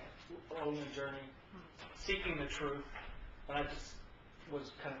a lonely journey, seeking the truth, and I just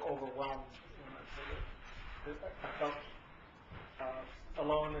was kind of overwhelmed when I pulled it. I felt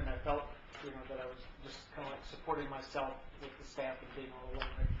alone, and I felt that I was just kind of like supporting myself with the staff and being all alone.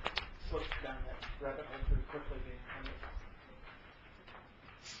 I slipped down that rabbit hole pretty quickly being a hermit.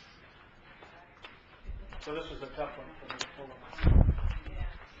 So this was a tough one for me to pull on myself. Yeah,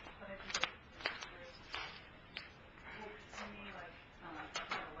 but I think it's very, to me, like, kind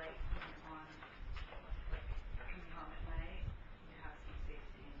of light coming on at night, you have some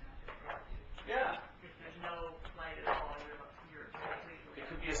safety in that as well, too. Yeah. If there's no light at all, you're completely. It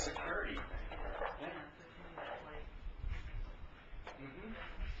could be a security thing. Yeah, so to me, that light Mm-hmm.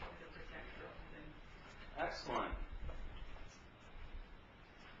 is a protector thing. Excellent.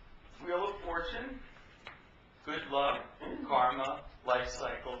 Wheel of Fortune. Good luck, karma, life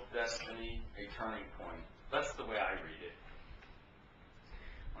cycle, destiny, a turning point. That's the way I read it.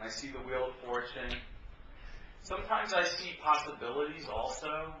 When I see the Wheel of Fortune, sometimes I see possibilities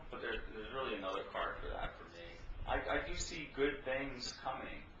also, but there's really another card for that for me. I do see good things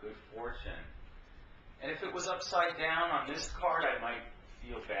coming, good fortune. And if it was upside down on this card, I might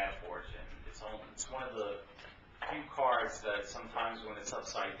feel bad fortune. It's one of the few cards that sometimes when it's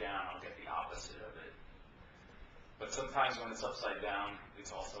upside down, I'll get the opposite of it. But sometimes when it's upside down,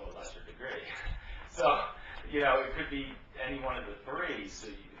 it's also a lesser degree. So, it could be any one of the three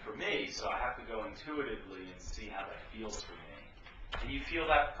for me, so I have to go intuitively and see how that feels for me. And you feel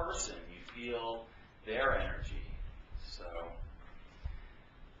that person, you feel their energy. So,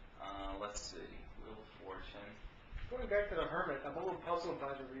 let's see, Wheel of Fortune. Going back to the hermit, I'm a little puzzled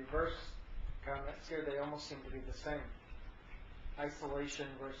by the reverse comments here. They almost seem to be the same. Isolation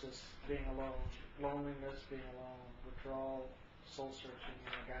versus being alone. Loneliness, being alone. Withdrawal, soul searching,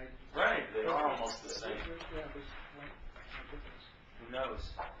 and guidance. Right, they are almost the same. Yeah, there's no difference. Who knows?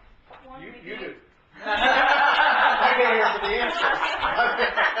 You do. I'm here for the answers.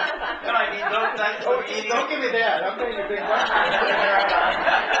 No, I mean, Don't give me that. I'm paying a big question.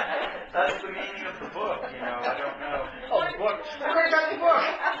 That's the meaning of the book, I don't know. Oh, the book. Everybody got the book.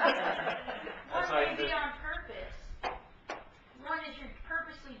 That's One why may be on purpose. One is you're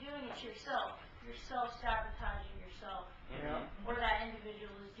purposely doing it yourself. You're self-sabotaging yourself. Yeah. Or that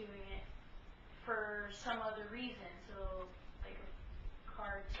individual is doing it for some other reason. So, like a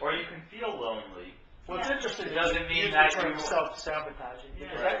card. Or you can feel lonely. Well, it's interesting. It doesn't mean use that the term you- self-sabotaging,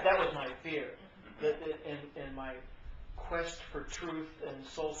 because Right. that was my fear. That in my quest for truth and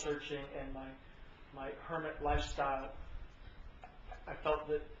soul searching and my hermit lifestyle, I felt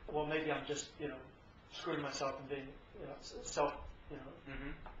that, well, maybe I'm just screwing myself and being self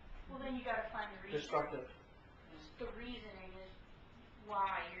Mm-hmm. Well, then you gotta find the reason. destructive. The reasoning is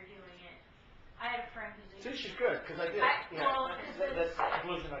why you're doing it. I had a friend who's See, she's good, because I did, yeah. Well, 'cause That's the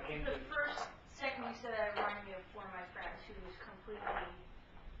conclusion I came to. the first second you said that reminded me of one of my friends who was completely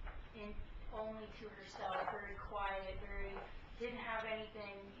only to herself, very quiet, didn't have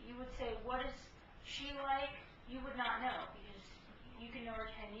anything. You would say, what is she like? You would not know, because you can know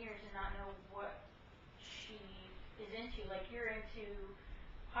her 10 years and not know what she is into. Like, you're into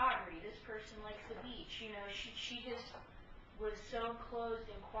pottery, this person likes the beach, you know, she just was so closed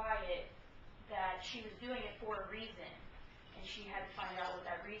and quiet that she was doing it for a reason, and she had to find out what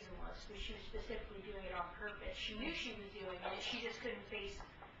that reason was, but she was specifically doing it on purpose. She knew she was doing it, she just couldn't face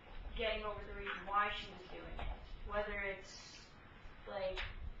getting over the reason why she was doing it. Whether it's, like,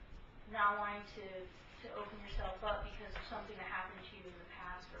 not wanting to open yourself up because of something that happened to you in the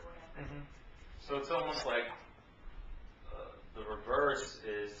past or whatever. Mm-hmm. So it's almost like the reverse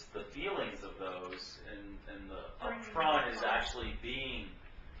is the feelings of those, and the upfront is actually being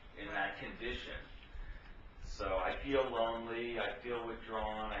in that condition. So I feel lonely, I feel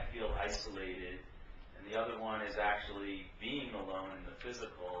withdrawn, I feel isolated, and the other one is actually being alone in the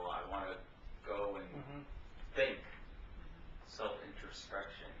physical. I want to go and think,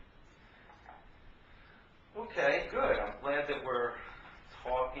 self-introspection. Okay, good. I'm glad that we're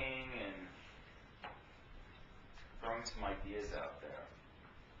talking and throwing some ideas out there.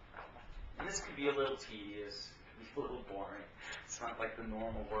 And this could be a little tedious, it could be a little boring. It's not like the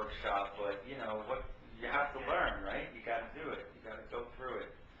normal workshop, but you know what you have to learn, right? You got to do it. You got to go through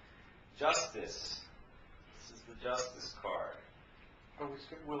it. Justice. This is the justice card. Oh, we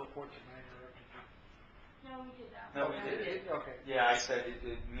skipped Wheel of Fortune, I interrupted you. No, we did that. No, we did it. Okay. Yeah, I said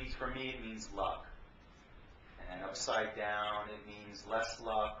it means, for me, it means luck. And upside down, it means less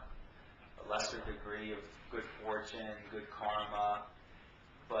luck, a lesser degree of good fortune, good karma.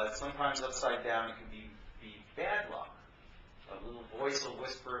 But sometimes upside down, it can be bad luck. A little voice will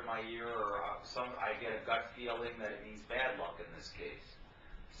whisper in my ear, or I get a gut feeling that it means bad luck in this case.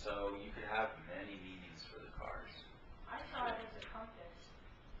 So you could have many meanings for the cards. I saw it as a compass.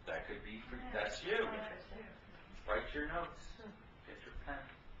 That could be for, that's you. Write your notes. Get your pen.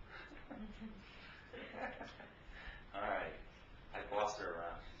 All right. I bossed her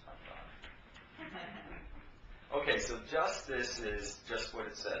around. She's my daughter. Okay, so justice is just what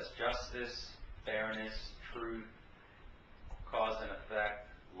it says. Justice, fairness, truth, cause and effect,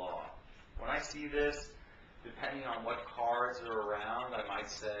 law. When I see this, depending on what cards are around, I might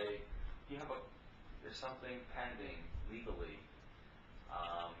say, there's something pending legally.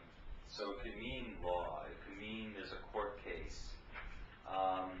 So it could mean law. It could mean there's a court case.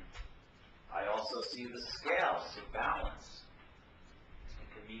 I also see the scales, the balance. It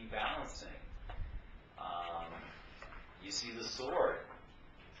could mean balancing. You see the sword.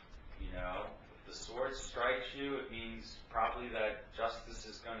 You know, if the sword strikes you, it means probably that justice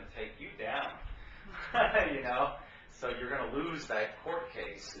is going to take you down. You know, so you're going to lose that court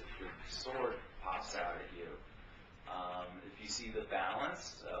case if the sword pops out at you. If you see the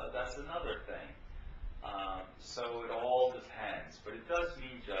balance, that's another thing. So it all depends, but it does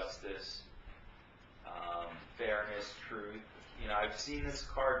mean justice, fairness, truth. You know, I've seen this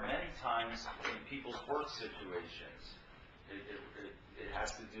card many times in people's work situations. It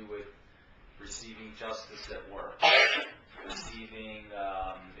has to do with receiving justice at work. It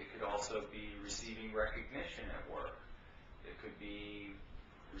could also be receiving recognition at work. It could be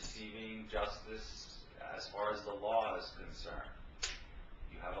receiving justice as far as the law is concerned.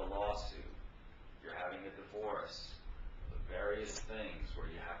 You have a lawsuit. You're having a divorce. Various things where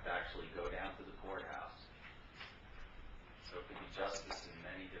you have to actually go down to the courthouse. So it could be justice in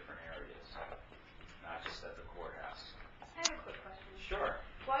many different areas, not just at the courthouse. I have a quick question. Sure.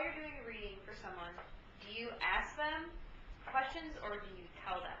 While you're doing a reading for someone, do you ask them questions or do you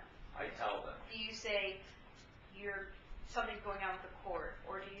tell them? I tell them. Do you say something's going on with the court,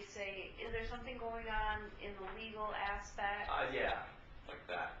 or do you say, is there something going on in the legal aspect? Yeah, like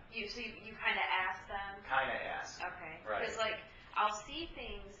that. You kind of ask them? Kind of ask. Okay. Right. Because, like, I'll see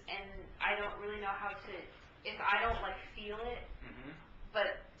things and I don't really know how to, if I don't, like, feel it,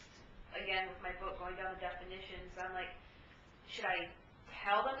 but, again, with my book going down the definitions, I'm like, should I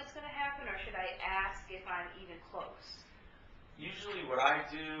tell them it's going to happen, or should I ask if I'm even close? Usually what I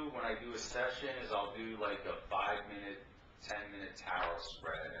do when I do a session is I'll do like a 5-minute, 10-minute tarot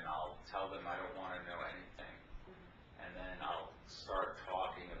spread, and I'll tell them I don't want to know anything. And then I'll start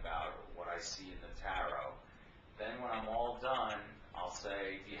talking about what I see in the tarot. Then when I'm all done, I'll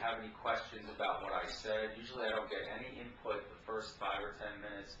say, do you have any questions about what I said? Usually I don't get any input the first 5 or 10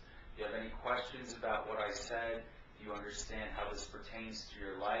 minutes. Do you have any questions about what I said? Do you understand how this pertains to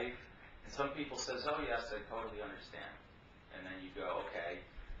your life? And some people says, oh yes, I totally understand. And then you go, okay,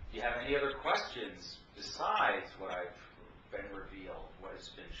 do you you have any other questions besides what I've been revealed, what has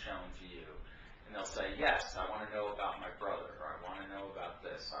been shown to you? And they'll say, yes, I want to know about my brother, or I want to know about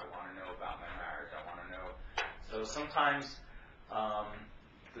this, I want to know about my marriage, I want to know. So sometimes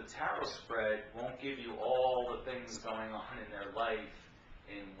the tarot spread won't give you all the things going on in their life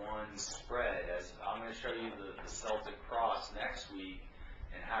in one spread. As I'm going to show you the Celtic Cross next week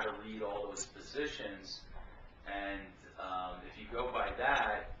and how to read all those positions. And if you go by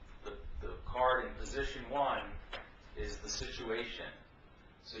that, the card in position 1 is the situation.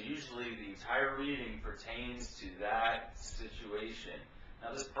 So usually the entire reading pertains to that situation.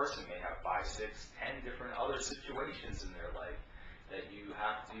 Now this person may have 5, 6, 10 different other situations in their life that you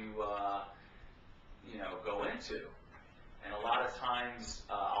have to, go into. And a lot of times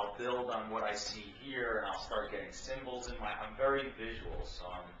I'll build on what I see here, and I'll start getting symbols in I'm very visual, so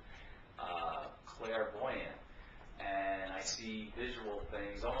I'm clairvoyant. And I see visual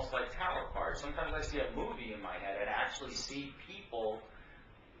things, almost like tarot cards. Sometimes I see a movie in my head and actually see people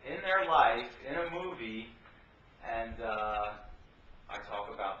in their life, in a movie, and I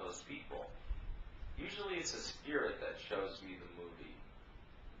talk about those people. Usually it's a spirit that shows me the movie,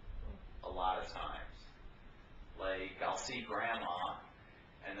 a lot of times. Like, I'll see Grandma,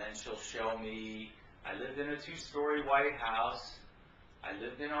 and then she'll show me, I lived in a 2-story White House, I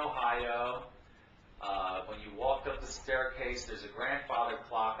lived in Ohio. When you walked up the staircase, there's a grandfather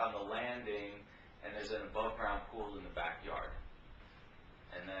clock on the landing, and there's an above-ground pool in the backyard.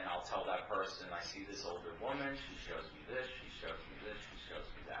 And then I'll tell that person, I see this older woman, she shows me this, she shows me this, she shows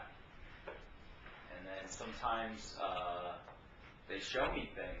me that. And then sometimes they show me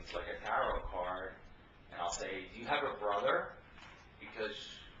things like a tarot card, and I'll say, do you have a brother? Because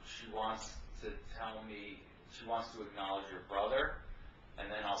she wants to tell me, she wants to acknowledge your brother. And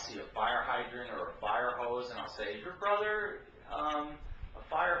then I'll see a fire hydrant or a fire hose, and I'll say, is your brother a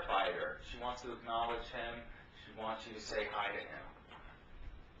firefighter? She wants to acknowledge him. She wants you to say hi to him,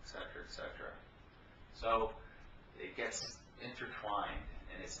 etc., etc. So it gets intertwined,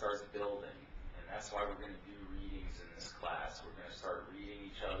 and it starts building. And that's why we're going to do readings in this class. We're going to start reading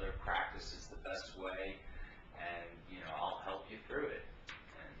each other. Practice is the best way, and I'll help you through it,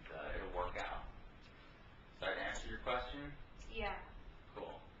 and it'll work out. Does that answer your question? Yeah.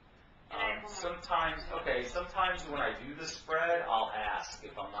 Cool. And Sometimes when I do the spread, I'll ask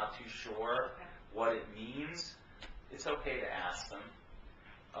if I'm not too sure what it means. It's okay to ask them.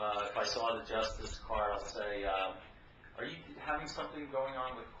 If I saw the Justice card, I'll say, are you having something going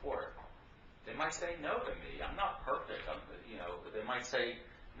on with court? They might say no to me. I'm not perfect. They might say,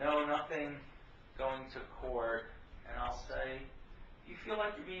 no, nothing going to court. And I'll say, you feel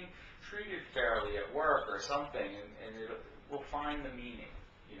like you're being treated fairly at work or something, and we'll find the meaning.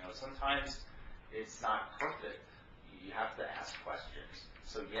 Sometimes it's not perfect. You have to ask questions.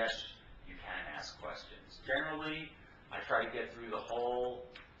 So yes, you can ask questions. Generally, I try to get through the whole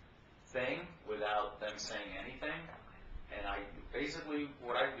thing without them saying anything. And basically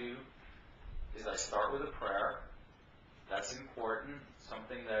what I do is I start with a prayer. That's important,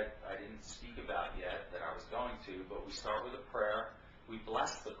 something that I didn't speak about yet that I was going to, but we start with a prayer. We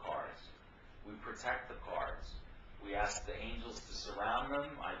bless the cards. We protect the cards. We ask the angels to surround them,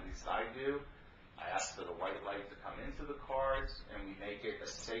 at least I do. I ask for the white light to come into the cards, and we make it a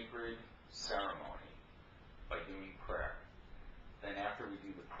sacred ceremony by doing prayer. Then after we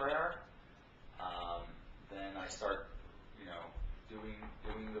do the prayer, then I start, doing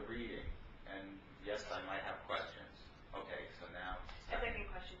the reading. And yes, I might have questions. Okay, so now. A second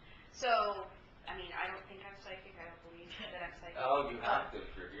question. So, I don't think I'm psychic. I don't believe that I'm psychic. Oh, you have to if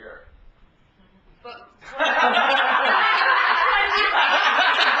you're here. But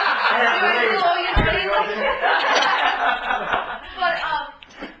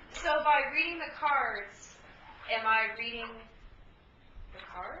so by reading the cards, am I reading the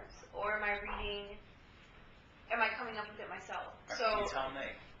cards, or am I coming up with it myself? You tell me.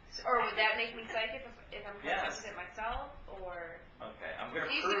 Or would that make me psychic if I'm coming up Yes. with it myself, or? Okay, I'm going Do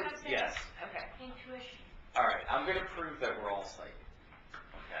to you see prove. what I'm saying? Yes. Okay. Intuition. All right, I'm going to prove that we're all psychic.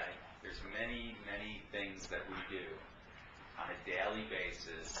 Okay? There's many, many things that we do on a daily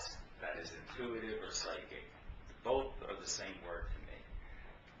basis that is intuitive or psychic. Both are the same word to me.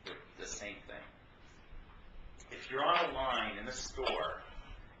 They're the same thing. If you're on a line in a store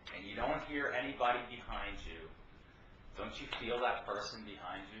and you don't hear anybody behind you, don't you feel that person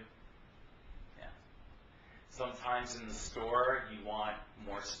behind you? Yeah. Sometimes in the store you want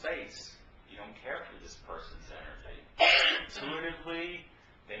more space. You don't care for this person's energy. Intuitively,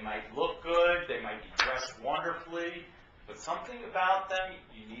 they might look good, they might be dressed wonderfully, but something about them,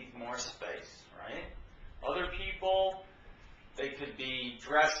 you need more space, right? Other people, They could be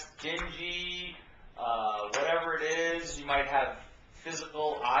dressed dingy, whatever it is. You might have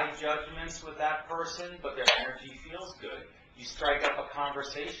physical eye judgments with that person, but their energy feels good. You strike up a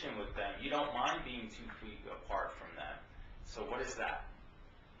conversation with them. You don't mind being 2 feet apart from them. So what is that?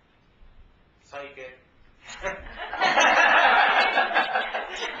 Psychic.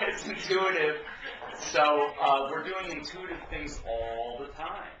 It's intuitive. So we're doing intuitive things all the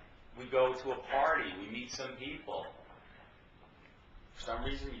time. We go to a party. We meet some people. For some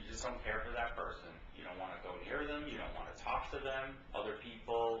reason, you just don't care for that person. You don't want to go near them. You don't want to talk to them. Other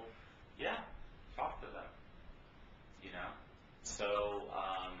people, yeah, talk to them. You know? So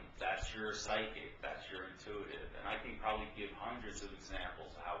that's your psychic. That's your intuitive. And I can probably give hundreds of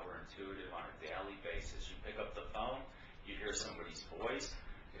examples of how we're intuitive on a daily basis. You pick up the phone, you hear somebody's voice.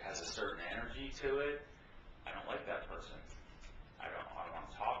 It has a certain energy to it. I don't like that person. I don't want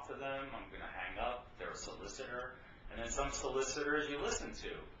to talk to them. I'm going to hang up. They're a solicitor. And then some solicitors you listen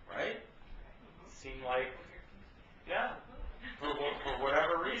to, right? Seem like, yeah, for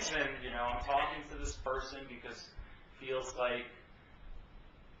whatever reason, you know, I'm talking to this person because feels like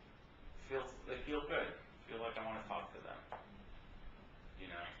they feel good. Feel like I want to talk to them.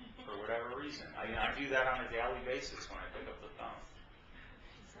 You know, for whatever reason. I do that on a daily basis when I pick up the phone.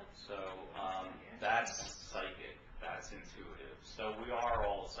 So that's psychic. That's intuitive. So we are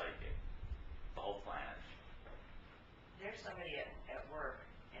all psychic. The whole planet. There's somebody at work,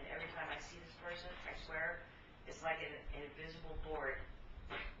 and every time I see this person, I swear, it's like an invisible board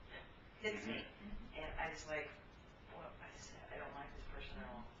hits me. And I just like, well, I don't like this person at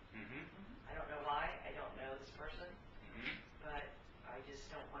all. I don't know why. I don't know this person. But I just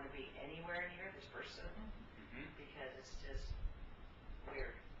don't want to be anywhere near this person because it's just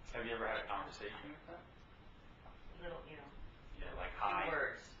weird. Have you ever had a conversation with them? Little, you know, Yeah, like hi. 2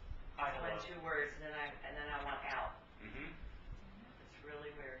 words. Hi, hello. 1, 2 words, and then I want out. Mm-hmm. It's really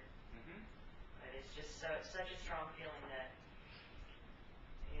weird. But it's just such a strong feeling that,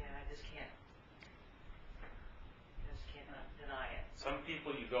 yeah, I just can't deny it. Some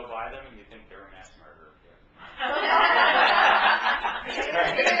people, you go by them and you think they're a mass murderer.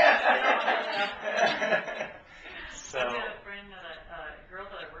 So. I had a friend a girl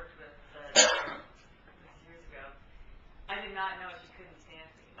that I worked with years ago. I did not know she couldn't stand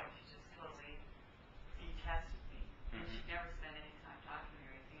me. Like, she just totally detested me. And she never spent any time talking to me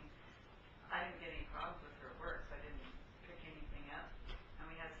or anything. I didn't get any problems with her work, so I didn't pick anything up.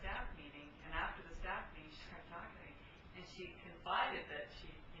 And we had a staff meeting, and after the staff meeting, she started talking to me. And she confided that she,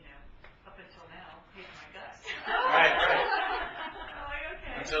 you know, up until now, hated my guts. Right. I'm like,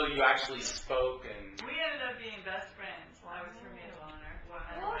 okay. Until you actually spoke and. We ended up being best friends. Well, I was her maid of honor.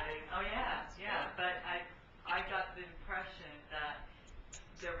 Oh yeah. But I got the impression that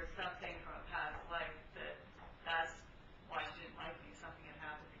there was something from a past life that's why she didn't like me. Something had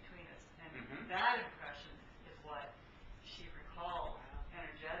happened between us, and that impression is what she recalled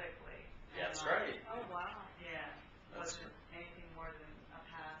energetically. That's right. Oh wow. Yeah. Wasn't anything more than a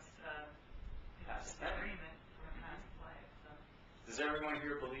past agreement from a past life. So. Does everyone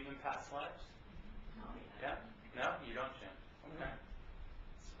here believe in past lives? Yeah? No? You don't, Jim? Okay.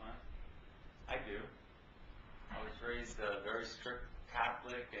 That's fine. I do. I was raised a very strict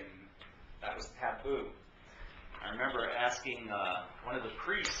Catholic, and that was taboo. I remember asking one of the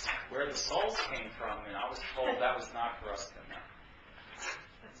priests where the souls came from, and I was told that was not for us to know.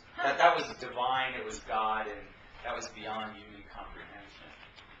 That was divine, it was God, and that was beyond human comprehension.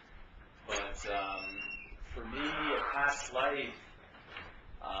 But for me, a past life,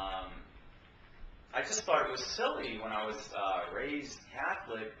 I just thought it was silly when I was raised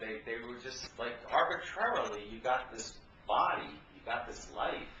Catholic. They were just like arbitrarily, you got this body, you got this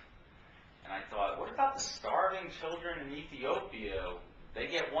life. And I thought, what about the starving children in Ethiopia? They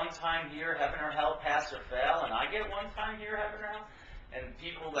get one time here, heaven or hell, pass or fail, and I get one time here, heaven or hell? And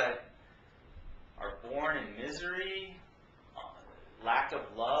people that are born in misery, lack of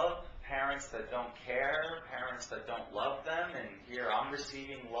love, parents that don't care, parents that don't love them, and here I'm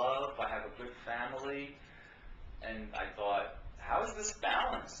receiving love, I have a good family, and I thought, how is this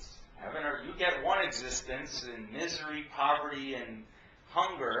balanced? Heaven or you get one existence in misery, poverty, and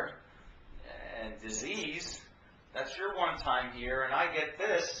hunger, and disease, that's your one time here, and I get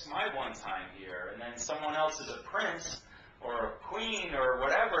this, my one time here, and then someone else is a prince, or a queen, or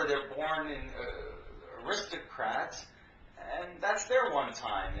whatever, they're born in aristocrats, and that's their one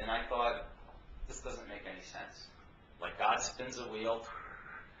time. And I thought, this doesn't make any sense. Like God spins a wheel.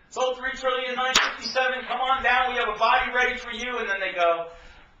 Sold 3,957,000,000, come on down, we have a body ready for you. And then they go,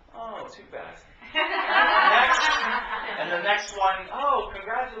 oh, too bad. Next. And the next one, oh,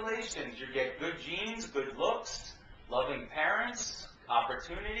 congratulations, you get good genes, good looks, loving parents,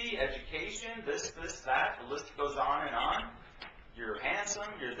 opportunity, education, this, that. The list goes on and on. You're handsome,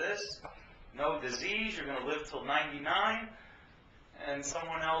 you're this. No disease, you're going to live till 99. And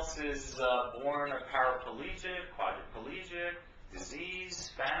someone else is born a paraplegic, quadriplegic,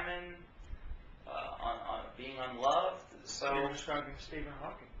 disease, famine, being unloved. So You're describing Stephen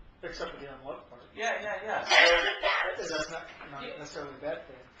Hawking, except for the unloved part. yeah. So that's not necessarily a bad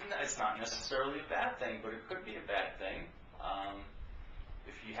thing. It's not necessarily a bad thing, but it could be a bad thing.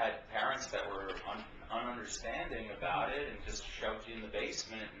 If you had parents that were ununderstanding about it and just shoved you in the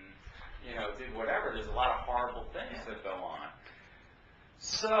basement and, did whatever, there's a lot of horrible things that go on.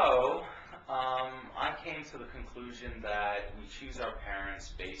 So, I came to the conclusion that we choose our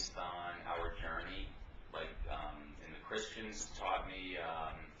parents based on our journey. Like, and the Christians taught me,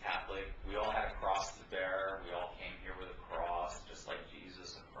 Catholic, we all had a cross to bear. We all came here with a cross, just like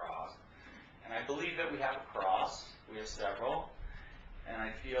Jesus, a cross. And I believe that we have a cross. We have several. And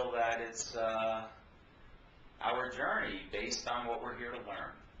I feel that it's our journey based on what we're here to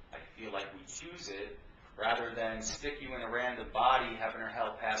learn. I feel like we choose it rather than stick you in a random body, heaven or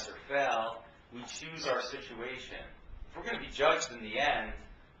hell, pass or fail. We choose our situation. If we're going to be judged in the end,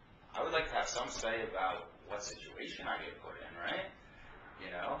 I would like to have some say about what situation I get put in, right?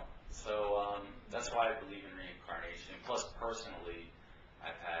 So that's why I believe in reincarnation. Plus, personally,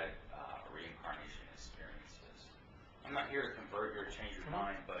 I've had reincarnation experiences. I'm not here to convert you or change your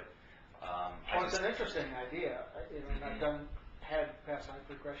mind, but Well, it's an interesting idea. And I've had past life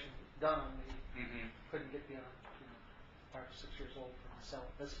regression done on me. Couldn't get beyond 5 or 6 years old for myself.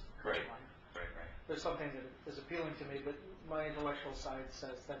 This Right. life. Right. There's something that is appealing to me, but my intellectual side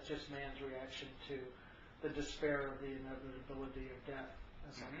says that's just man's reaction to the despair of the inevitability of death.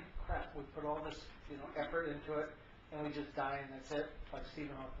 It's like, crap, we put all this effort into it, and we just die, and that's it. Like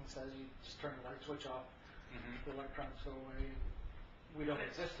Stephen Hawking says, you just turn the light switch off, the electrons go away, and we don't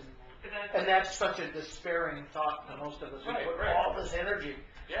exist anymore. And that's such a despairing thought for most of us. We put all this energy.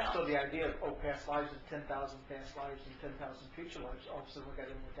 Yeah. So the idea of, past lives and 10,000 past lives and 10,000 future lives, all of a sudden we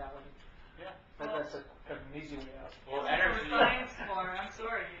got immortality. Yeah. That's a kind of an easy way out. Well, From energy. a science form, I'm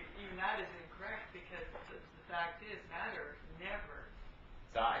sorry, even that is incorrect, because the fact is, matter never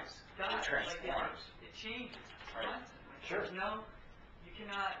dies. It dies. transforms. It changes Right. constantly. Sure. You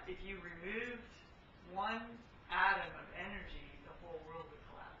cannot, if you removed one atom of energy, the whole world would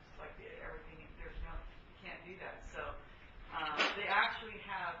collapse. Like everything, you can't do that. So they actually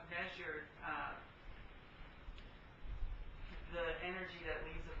have measured the energy that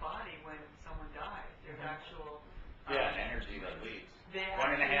leaves a body when someone dies. There's actual Energy that leaves. They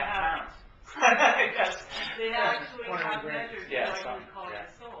 1.5 actually pounds. have, they actually 100 have grams. measured Yeah, what you some, would call yeah.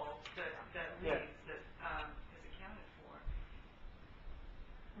 your soul that Yeah. leaves, that is accounted for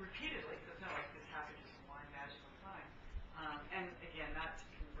repeatedly. So it's not like this happened just one magical time. And again, not to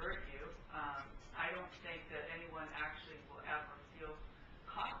convert you, I don't think that anyone actually will ever feel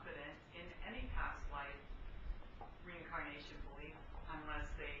confident in any past life reincarnation belief unless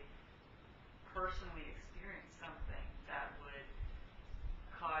they personally experience something that would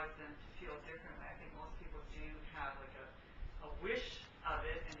cause them to feel differently. I think most people do have like a wish of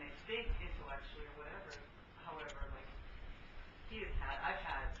it, and they think intellectually or whatever. However, like I've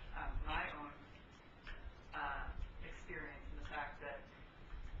had my own experience in the fact that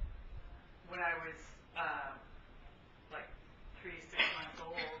when I was like 3 to 6 months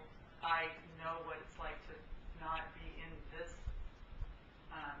old, I know what it's like to not be in this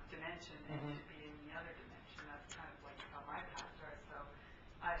dimension and to be in the other dimension. That's kind of like how my path started. So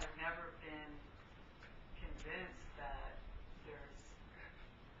I have never been convinced that there's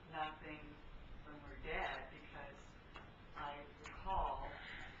nothing when we're dead, because I recall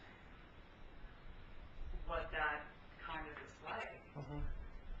what that kind of is like.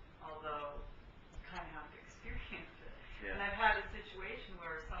 Although you kind of have to experience it. Yeah. And I've had a situation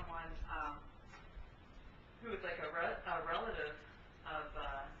where someone who was like a relative of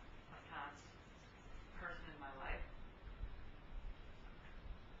a past person in my life,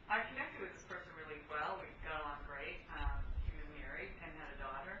 I connected with this person really well. We got along great. He was married and had a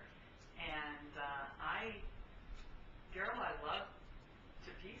daughter. And Daryl, I love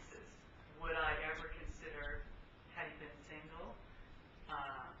to pieces. Would I ever consider, had he been single,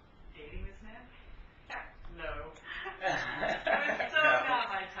 dating this man? Heck, no. It was so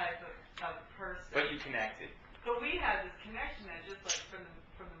not my type of person. But you connected. But we had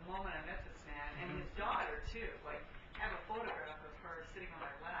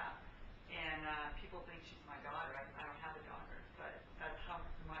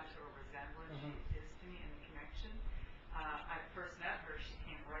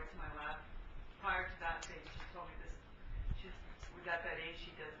was at that age,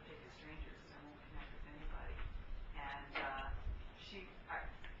 she doesn't take to strangers and won't connect with anybody. And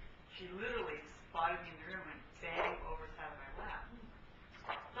she literally spotted me in the room and bang over the side of my lap.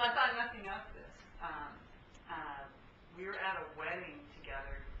 So I thought nothing of this. We were at a wedding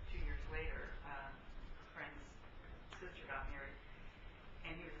together 2 years later. A friend's sister got married,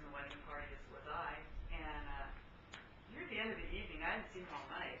 and he was in the wedding party, as was I. And near the end of the evening, I hadn't seen him all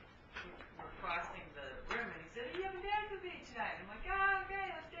night. We were crossing the room, and he said, "You have a dance with me tonight." I'm like, "Oh, okay,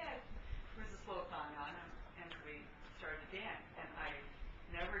 let's dance." There was a slow song on, and we started to dance. And I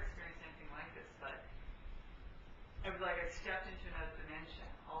never experienced anything like this, but it was like I stepped into another dimension.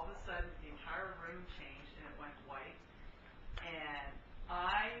 All of a sudden, the entire room changed, and it went white. And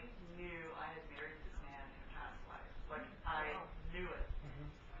I knew I had married this man in a past life. Like, I knew it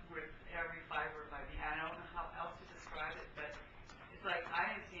with every fiber of my being. I don't know how else to describe it, but it's like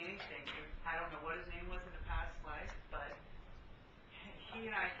I didn't see anything. I don't know what his name was in a past life, but he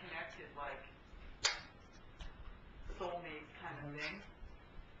and I connected like soulmates kind of thing.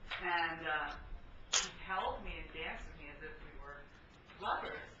 And he held me and danced with me as if we were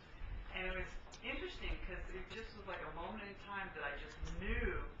lovers. And it was interesting because it just was like a moment in time that I just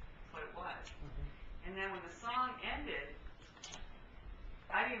knew what it was. And then when the song ended,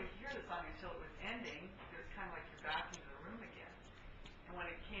 I didn't even hear the song until it was ending. It was kind of like you're back into the room again. And when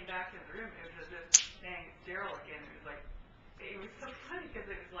it came back into the room, it was as if saying it's Daryl again. It was like, it was so funny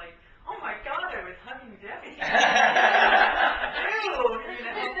because it was like, oh my God, I was hugging Debbie. Ew, you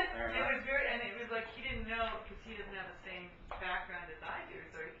know? It was very, and it was like he didn't know because he doesn't have the same background as I do,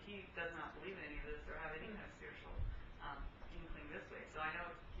 so he does not believe in any of this or have any kind of spiritual inkling this way. So I know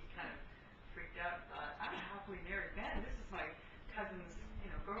he kind of freaked out and thought, I'm a happily married man. This is my cousin's,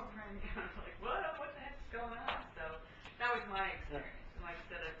 girlfriend. And I was like, what the heck's going on? So that was my experience. And like I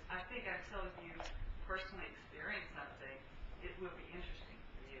said, I think until you personally experience something, it will be interesting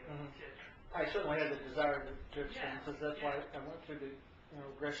for you to. I certainly had the desire to experience this. That's why I went through the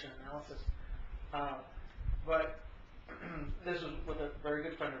regression analysis. But this was with a very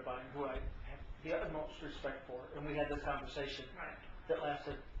good friend of mine who I have the utmost respect for, and we had this conversation that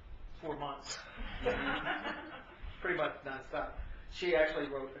lasted 4 months, pretty much nonstop. She actually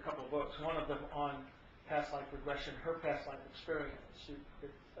wrote a couple of books, one of them on past life regression, her past life experience.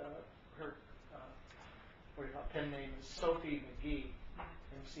 Her pen name is Sophie McGee,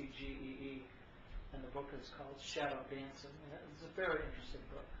 McGee, and the book is called Shadow Dancing. And it's a very interesting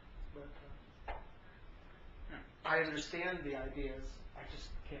book. But I understand the ideas. I just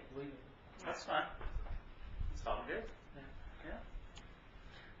can't believe it. That's fine. It's all good.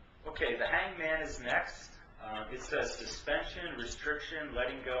 Yeah. Okay, the hangman is next. It says suspension, restriction,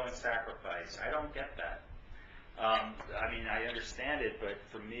 letting go, and sacrifice. I don't get that. I mean, I understand it, but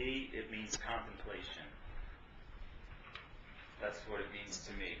for me, it means contemplation. That's what it means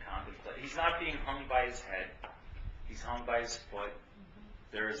to me, contemplate. He's not being hung by his head. He's hung by his foot.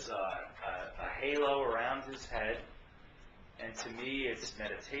 There's a halo around his head. And to me, it's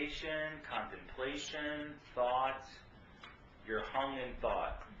meditation, contemplation, thought. You're hung in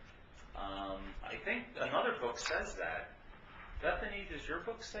thought. I think another book says that. Bethany, does your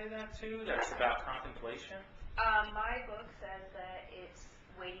book say that too? That's about contemplation? My book says that it's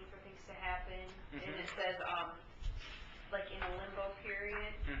waiting for things to happen, and it says like in a limbo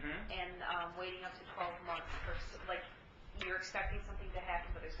period, and waiting up to 12 months for, like, you're expecting something to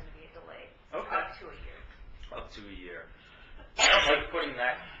happen, but there's going to be a delay. Okay. Up to a year. Up to a year. I don't like putting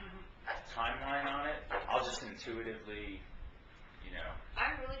that timeline on it. I'll just intuitively,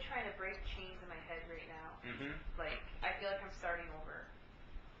 I'm really trying to break chains in my head right now. Like, I feel like I'm starting over.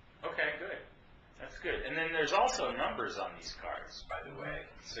 Okay, good. That's good. And then there's also numbers on these cards, by the way.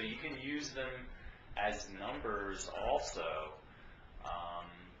 So you can use them as numbers also.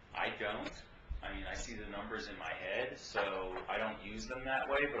 I don't. I mean, I see the numbers in my head, so I don't use them that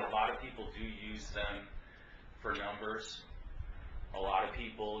way, but a lot of people do use them for numbers. A lot of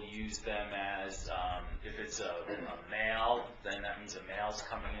people use them as, if it's a male, then that means a male's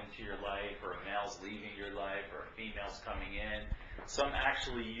coming into your life, or a male's leaving your life, or a female's coming in. Some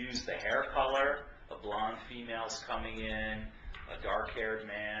actually use the hair color. A blonde female's coming in, a dark-haired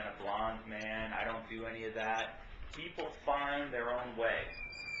man, a blonde man. I don't do any of that. People find their own way.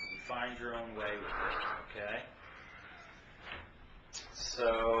 You find your own way with it, okay?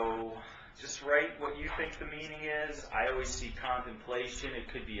 So just write what you think the meaning is. I always see contemplation. It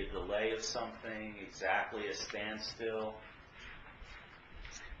could be a delay of something, exactly a standstill.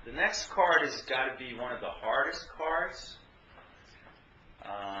 The next card has got to be one of the hardest cards.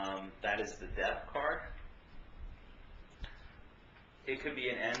 That is the death card. It could be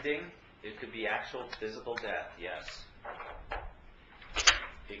an ending. It could be actual physical death, yes.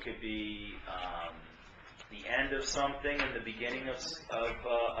 It could be the end of something and the beginning of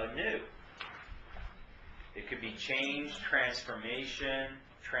a new. It could be change, transformation,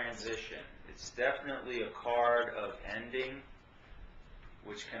 transition. It's definitely a card of ending,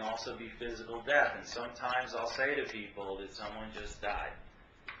 which can also be physical death. And sometimes I'll say to people, did someone just die?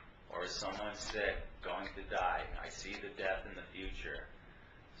 Or is someone sick, going to die? I see the death in the future.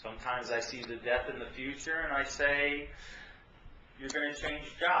 Sometimes I see the death in the future and I say, you're going to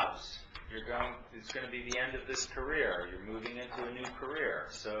change jobs. It's going to be the end of this career. You're moving into a new career.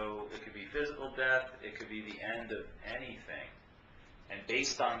 So it could be physical death. It could be the end of anything. And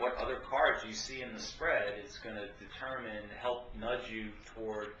based on what other cards you see in the spread, it's going to help nudge you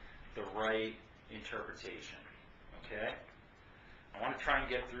toward the right interpretation. Okay? I want to try and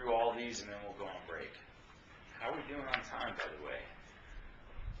get through all these and then we'll go on break. How are we doing on time, by the way?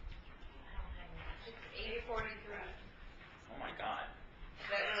 8:43. Oh my God.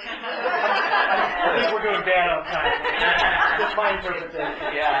 I think we're doing bad on time. That's my interpretation.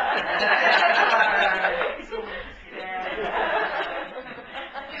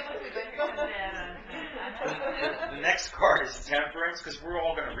 The next card is Temperance, because we're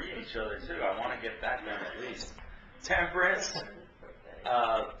all going to read each other too. I want to get that done at least. Temperance,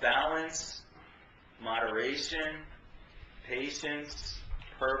 balance, moderation, patience,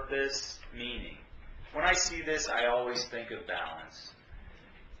 purpose, meaning. When I see this, I always think of balance.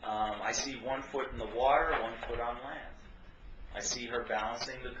 I see 1 foot in the water, 1 foot on land. I see her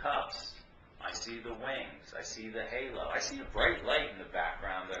balancing the cups. I see the wings. I see the halo. I see a bright light in the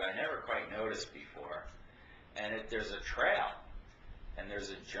background that I never quite noticed before. And there's a trail. And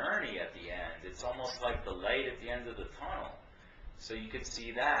there's a journey at the end. It's almost like the light at the end of the tunnel. So you could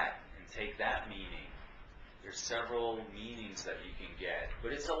see that and take that meaning. There's several meanings that you can get.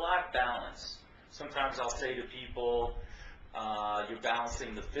 But it's a lot balanced. Sometimes I'll say to people, you're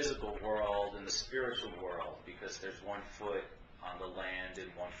balancing the physical world and the spiritual world because there's 1 foot on the land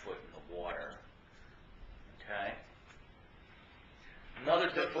and 1 foot in the water. Okay? Another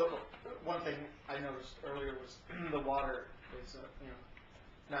difficult... One thing I noticed earlier was the water is,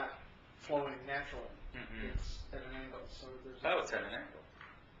 not flowing naturally. Mm-hmm. It's at an angle, so there's... It's at an angle.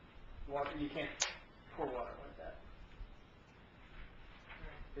 Water, you can't pour water like that.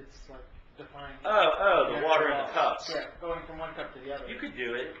 It's like defined. The water in the cups. Yeah, going from one cup to the other. You could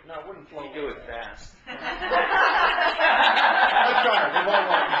do it. No, it wouldn't flow. You do it fast. I tried. It won't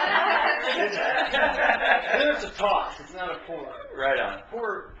work. Then it's a toss. It's not a pour. Right on.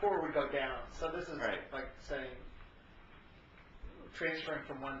 Pour would go down. So this is Right. like saying transferring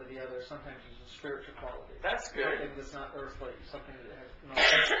from one to the other. Sometimes there's a spiritual quality. That's good. Something that's not earthly. Something that has no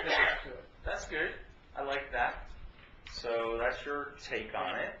physics to it. That's good. I like that. So that's your take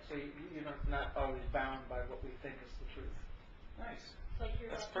on it. So you're not always bound by what we think is the truth. Nice. It's like you're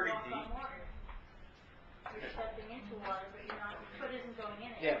That's like pretty walking on deep. water. You're stepping into water, but you're not, your foot isn't going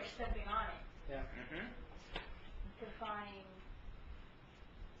in it, Yeah. you're stepping on it, Yeah. Mm-hmm. defying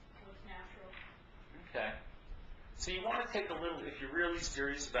what's natural. Okay. So you want to take a little, if you're really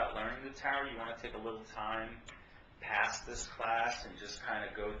serious about learning the tarot, you want to take a little time past this class and just kind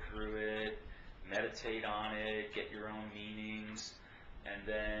of go through it, meditate on it, get your own meanings, and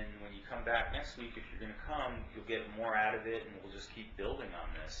then when you come back next week, if you're going to come, you'll get more out of it, and we'll just keep building on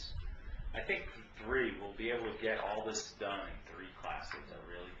this. I think 3, we'll be able to get all this done in 3 classes. I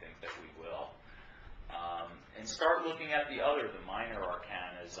really think that we will. And start looking at the minor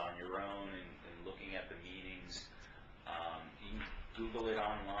arcanas on your own and looking at the meanings. You can Google it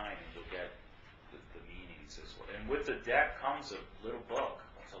online and you'll get the meanings as well. And with the deck comes a little book.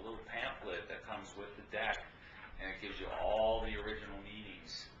 It's a little pamphlet that comes with the deck, and it gives you all the original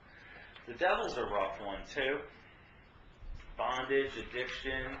meanings. The Devil's a rough one too. Bondage,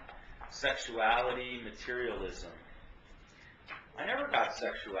 addiction, sexuality, materialism. I never got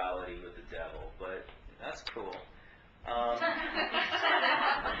sexuality with the devil, but that's cool.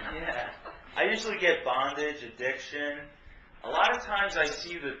 Yeah. I usually get bondage, addiction. A lot of times I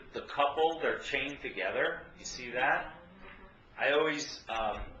see the couple, they're chained together. You see that? I always,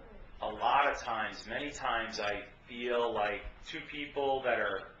 a lot of times, many times I feel like 2 people that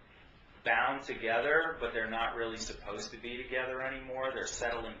are bound together, but they're not really supposed to be together anymore. They're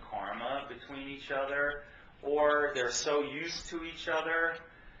settling karma between each other, or they're so used to each other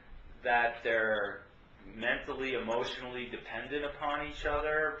that they're mentally, emotionally dependent upon each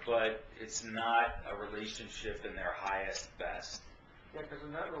other, but it's not a relationship in their highest best. Yeah, because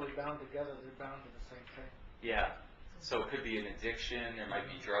they're not really bound together. They're bound to the same thing. Yeah. So it could be an addiction, there might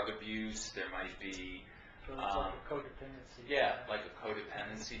be drug abuse, there might be... So it's like a codependency. Yeah, like a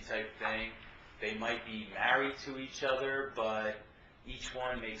codependency type thing. They might be married to each other, but each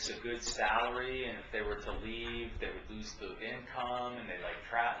one makes a good salary, and if they were to leave, they would lose the income, and they like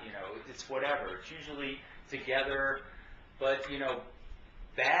it's whatever. It's usually together, but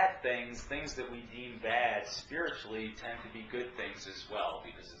bad things that we deem bad spiritually tend to be good things as well,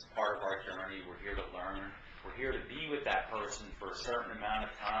 because it's part of our journey. We're here to learn. We're here to be with that person for a certain amount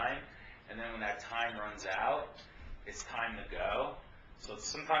of time, and then when that time runs out, it's time to go. So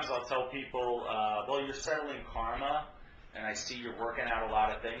sometimes I'll tell people, well, you're settling karma, and I see you're working out a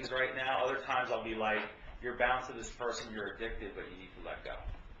lot of things right now. Other times I'll be like, you're bound to this person, you're addicted, but you need to let go.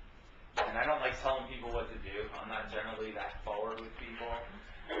 And I don't like telling people what to do. I'm not generally that forward with people.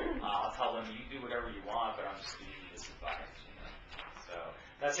 I'll tell them, you do whatever you want, but I'm just giving you this advice. So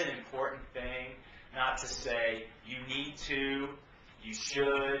that's an important thing. Not to say you need to, you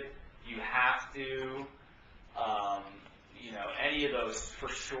should, you have to. Any of those, for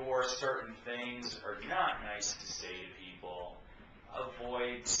sure, certain things are not nice to say to people.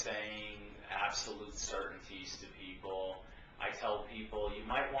 Avoid saying absolute certainties to people. I tell people you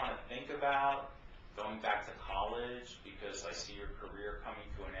might want to think about going back to college because I see your career coming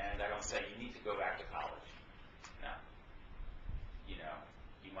to an end. I don't say you need to go back to college. No.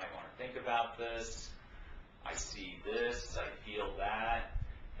 You might want to think about this. I see this, I feel that,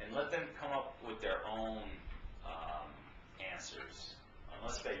 and let them come up with their own answers.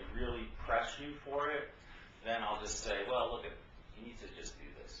 Unless they really press you for it, then I'll just say, well, look, you need to just do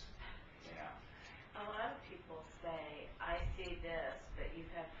this. A lot of people say, I see this, but you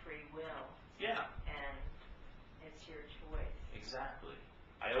have free will. Yeah. And it's your choice. Exactly.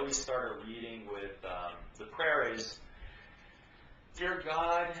 I always start a reading with, the prayer is, Dear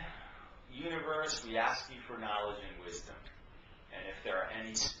God, universe, we ask you for knowledge and wisdom. And if there are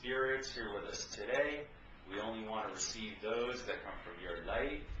any spirits here with us today, we only want to receive those that come from your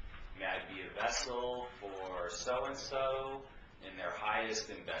light. May I be a vessel for so-and-so in their highest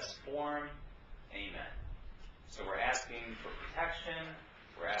and best form. Amen. So we're asking for protection.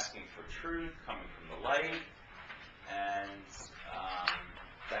 We're asking for truth coming from the light. And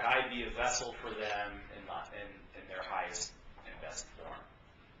that I be a vessel for them in their highest and best form.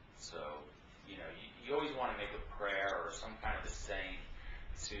 So, you always want to make a prayer or some kind of a saying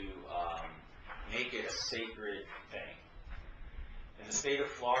to make it a sacred thing. In the state of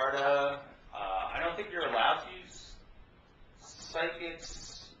Florida, I don't think you're allowed to use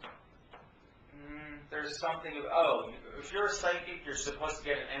psychics. There's something if you're a psychic, you're supposed to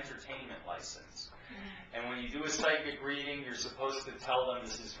get an entertainment license. And when you do a psychic reading, you're supposed to tell them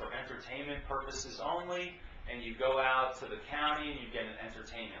this is for entertainment purposes only, and you go out to the county and you get an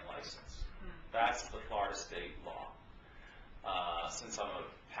entertainment license. That's the Florida state law. Since I'm a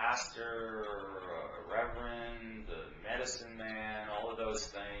pastor, a reverend, a medicine man, all of those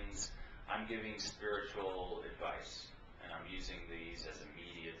things, I'm giving spiritual advice, and I'm using these as a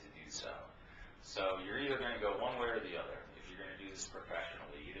media to do so. So you're either going to go one way or the other if you're going to do this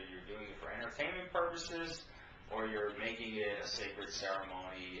professionally. Either you're doing it for entertainment purposes, or you're making it a sacred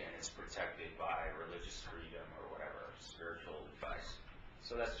ceremony and it's protected by religious freedom or whatever, spiritual advice.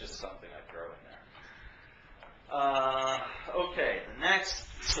 So that's just something I throw in there. Okay, the next,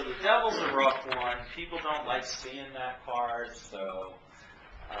 so the devil's a rough one. People don't like seeing that card, so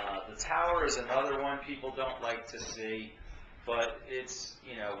the tower is another one people don't like to see, but it's,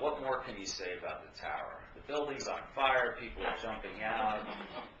 what more can you say about the tower? The building's on fire, people are jumping out.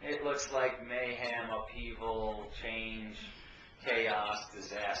 It looks like mayhem, upheaval, change, chaos,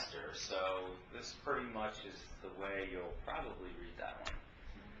 disaster. So this pretty much is the way you'll probably read that one.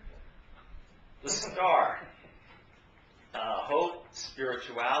 The star. Hope,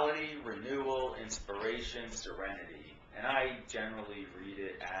 spirituality, renewal, inspiration, serenity. And I generally read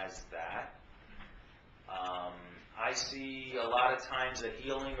it as that. I see a lot of times a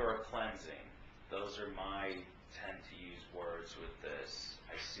healing or a cleansing. Those are my tend to use words with this.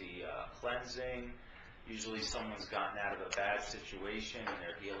 I see cleansing. Usually someone's gotten out of a bad situation and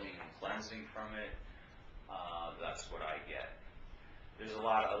they're healing and cleansing from it. That's what I get. There's a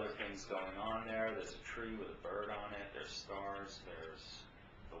lot of other things going on there. There's a tree with a bird on it. There's stars. There's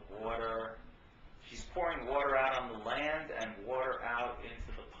the water. She's pouring water out on the land and water out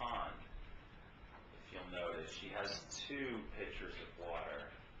into the pond. If you'll notice, she has 2 pitchers of water.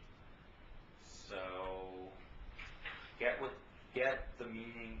 So get the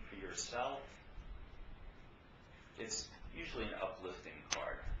meaning for yourself. It's usually an uplifting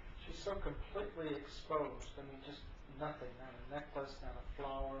card. She's so completely exposed. I mean, just nothing. Not a necklace, not a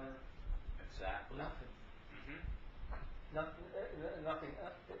flower. Exactly. Nothing. Mm-hmm. Nothing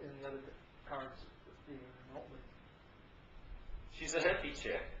in the other cards even remotely. She's a hippie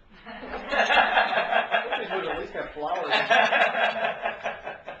chick. It's would at least have flowers.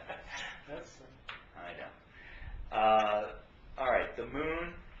 That's, I know. All right, the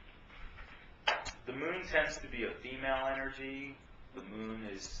moon. The moon tends to be a female energy. The moon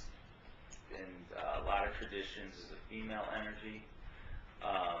is, in a lot of traditions, is a female energy.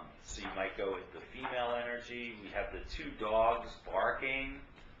 So you might go with the female energy. We have the two dogs barking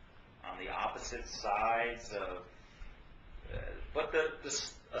on the opposite sides of, but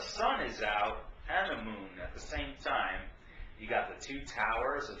the sun is out and the moon at the same time. You got the two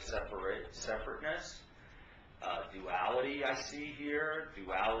towers of separateness. Duality I see here,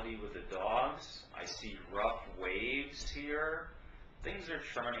 duality with the dogs. I see rough waves here. Things are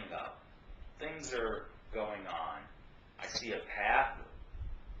churning up. Things are going on. I see a path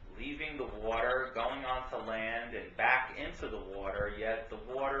leaving the water, going onto land and back into the water, yet the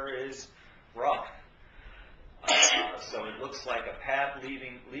water is rough. So it looks like a path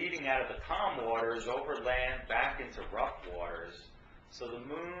leading out of the calm waters over land back into rough waters. So the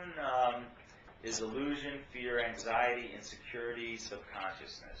moon is illusion, fear, anxiety, insecurity,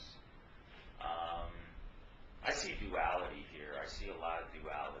 subconsciousness. I see duality here. I see a lot of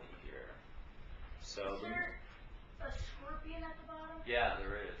duality here. So Is there a scorpion at the bottom? yeah,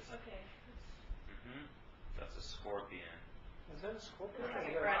 there is. Okay. That's a scorpion. is that a scorpion? Looks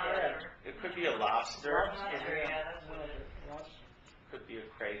like Or is a that crab. It could be a lobster. Lobster, yeah, that's what it is. Lobster. Could be a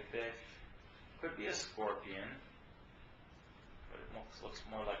crayfish. Could be a scorpion. But it looks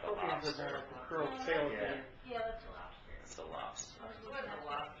more like a Scorpions lobster. are like a curled tail Yeah. thing. Yeah, that's a lobster. It's a lobster. I was What looking is a at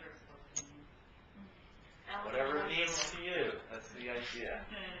lobster? Whatever it means to you. That's the idea.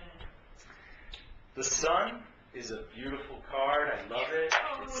 The sun is a beautiful card. I love it.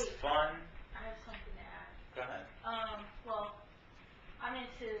 Oh, It's wait. fun. I have something to add. Go ahead. Well, I'm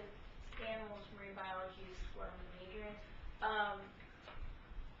into animals, marine biology is what I'm majoring in.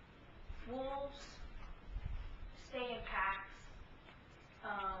 Wolves stay in packs.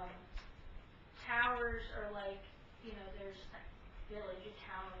 Towers are like, there's a village, a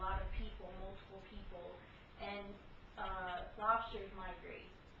town, a lot of people, multiple people, and lobsters migrate.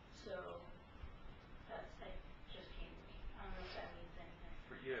 So that just came to me. I don't know if that means anything.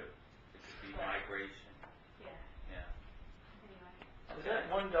 For you, it could be migration. Yeah. Yeah. Anyway. Is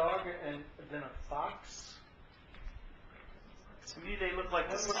that one dog and then a fox? To me, they look like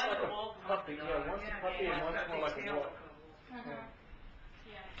One the looks sun. like a puppy, yeah, one's a puppy and one's more like a wolf. Uh-huh.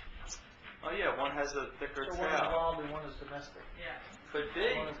 Yeah. Oh yeah, one has a thicker So one is tail. wild and one is domestic. Yeah. Could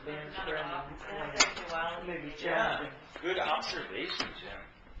be. One is being stranded, one Sexuality. maybe Yeah. challenging. Good observation,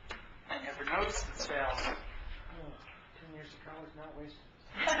 Jim. I never noticed the tail. 10 years of college not wasted.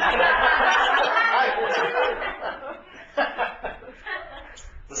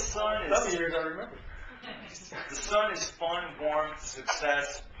 The sun Some is years I remember. the sun is fun, warmth,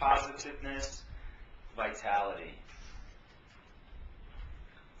 success, positiveness, vitality.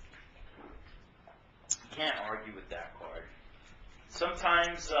 You can't argue with that card.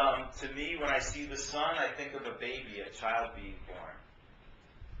 Sometimes, to me, when I see the sun, I think of a baby, a child being born.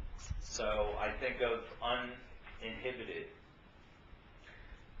 So I think of uninhibited,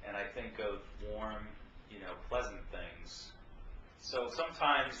 and I think of warm, pleasant things. So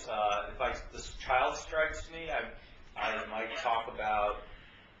sometimes, if this child strikes me, I might talk about,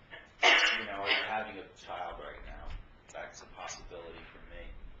 are you having a child right now? That's a possibility for me.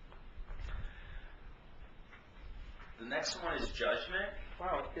 The next one is judgment.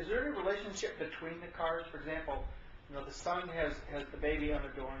 Wow, is there any relationship between the cards? For example, the sun has the baby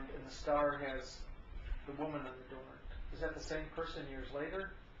unadorned and the star has the woman unadorned. Is that the same person years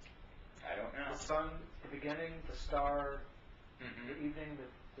later? I don't know. The sun, the beginning, the star, the Mm-hmm. evening,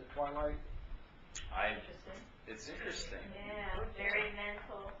 the twilight? Interesting. It's interesting. Yeah, very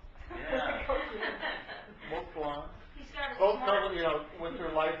mental. Yeah. Both blonde. He's got a Both smart- covered, went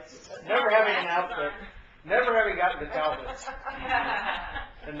through life, never having an outfit, never having gotten to Talbot's.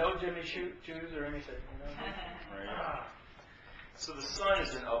 And no Jimmy shoes or anything, Right. Ah. So the sun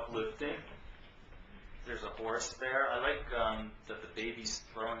is an uplifting. There's a horse there. I like that the baby's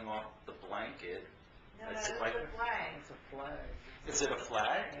throwing off the blanket. No, It's that's like- a flag. It's a flag. Is it a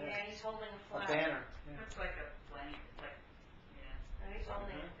flag? Yeah, he's holding a A flag. banner. Yeah. Looks like a blanket, like, yeah. No, he's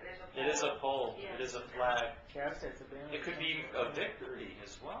holding, there's a flag. It is a pole. Yeah. It is a flag. Cass, it's a banner. It could be a victory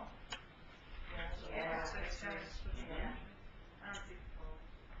as well. Yeah. Success. Yeah. I don't see the pole.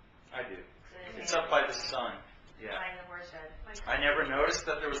 I do. So It's up by the sun. Yeah. Flying the horse head. I never noticed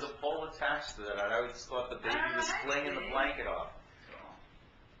that there was a pole attached to that. I always thought the baby was flinging the blanket off.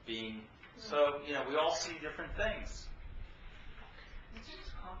 So, we all see different things. It's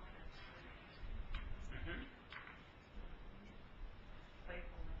just confidence, Mm-hmm.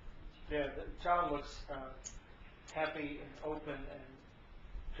 playfulness. Yeah, the child looks happy and open and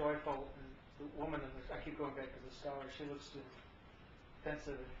joyful, and the woman in the, I keep going back to the star, she looks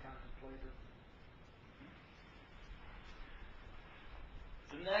pensive and contemplative.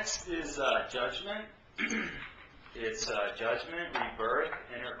 The next is judgment. It's judgment, rebirth,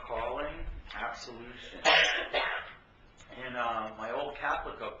 inner calling, absolution. In my old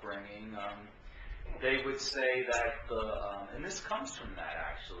Catholic upbringing, they would say that and this comes from that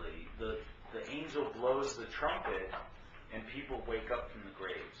actually, the angel blows the trumpet and people wake up from the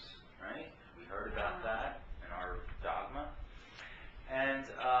graves, right? We heard about that in our dogma. And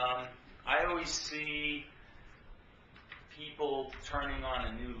I always see people turning on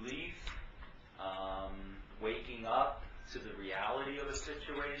a new leaf, waking up to the reality of a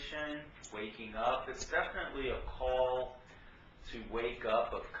situation, waking up. It's definitely a call to wake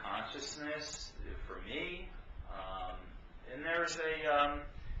up of consciousness for me. And there's a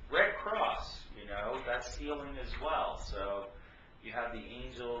Red Cross, you know, that's healing as well. So you have the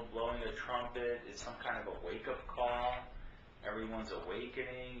angel blowing a trumpet. It's some kind of a wake-up call. Everyone's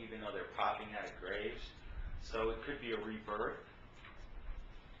awakening, even though they're popping out of graves. So it could be a rebirth,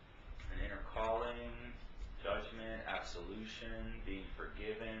 an inner calling, judgment, absolution, being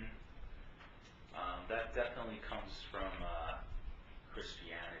forgiven. That definitely comes from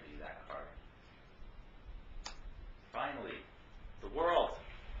Christianity, that part. Finally, the world.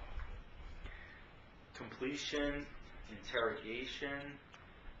 Completion, interrogation,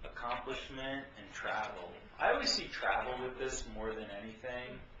 accomplishment, and travel. I always see travel with this more than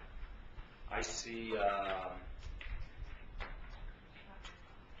anything. I see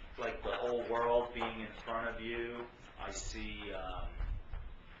like the whole world being in front of you. I see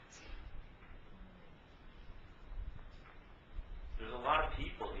there's a lot of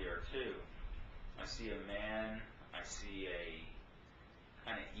people here too. I see a man, I see a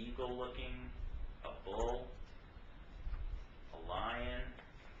kind of eagle looking, a bull, a lion.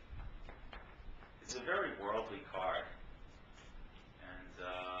 It's a very worldly card. And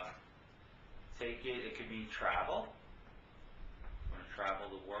take it, it could be travel. I'm going to travel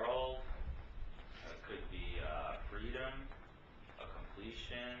the world. It could be freedom, a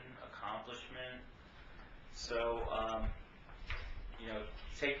completion, accomplishment. So, you know,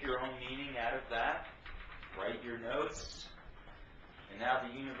 take your own meaning out of that. Write your notes. And now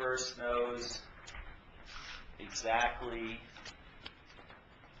the universe knows exactly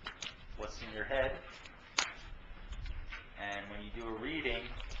what's in your head. And when you do a reading,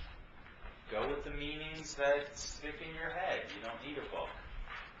 go with the meanings that stick in your head. You don't need a book.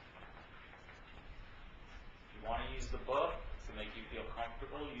 If you want to use the book to make you feel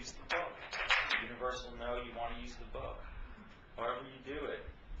comfortable, use the book. The universe will know you want to use the book. However you do it.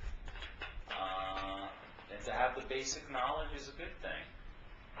 And to have the basic knowledge is a good thing.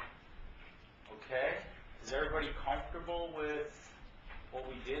 Okay? Is everybody comfortable with what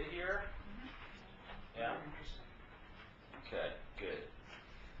we did here? Yeah? Okay, good.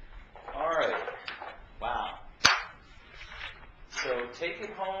 All right. Wow. So take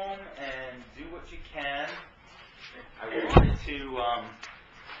it home and do what you can. I wanted to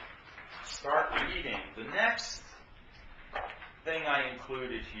start reading. The next thing I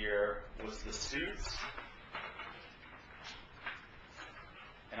included here was the suits.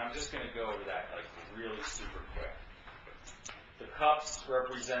 And I'm just going to go over that like really super quick. The cups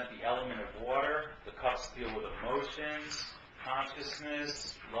represent the element of water. The cups deal with emotions,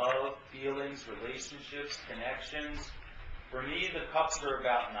 consciousness, love, feelings, relationships, connections. For me, the cups are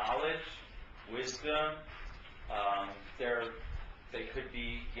about knowledge, wisdom. They could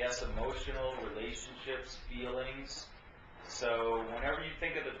be, yes, emotional, relationships, feelings. So whenever you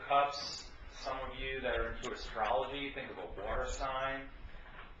think of the cups, some of you that are into astrology, think of a water sign.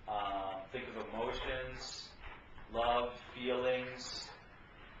 Think of emotions, love, feelings.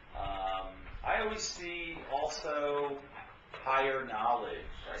 I always see also higher knowledge.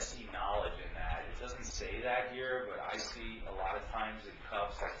 I see knowledge in that. It doesn't say that here, but I see a lot of times in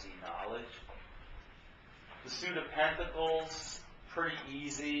cups, I see knowledge. The suit of pentacles, pretty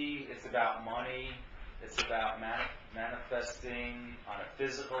easy. It's about money. It's about manifesting on a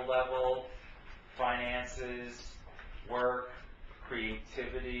physical level, finances, work,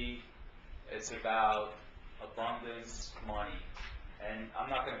 creativity. It's about abundance, money. And I'm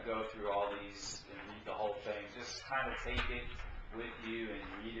not going to go through all these and read the whole thing. Just kind of take it with you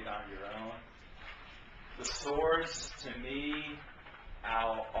and read it on your own. The swords, to me,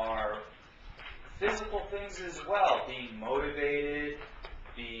 are physical things as well. Being motivated,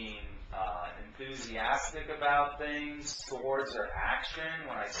 being enthusiastic about things. Swords are action.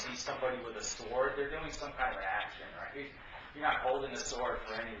 When I see somebody with a sword, they're doing some kind of action, right? you're not holding a sword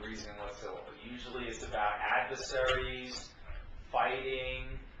for any reason whatsoever. Usually it's about adversaries, fighting,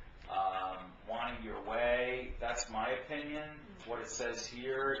 wanting your way. That's my opinion. What it says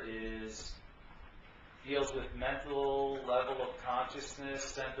here is deals with mental level of consciousness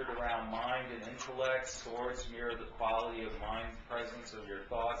centered around mind and intellect. Swords mirror the quality of mind presence of your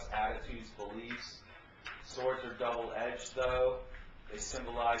thoughts, attitudes, beliefs. Swords are double-edged, though. They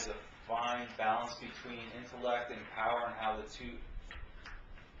symbolize a fine balance between intellect and power and how the two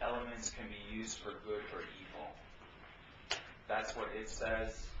elements can be used for good or evil. That's what it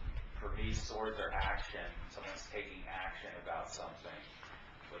says. For me, swords are action. Someone's taking action about something.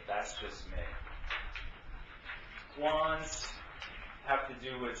 But that's just me. Wands have to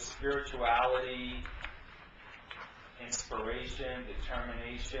do with spirituality, inspiration,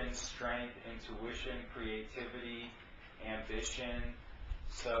 determination, strength, intuition, creativity, ambition.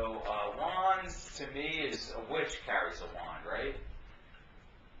 So wands to me is a witch carries a wand, right?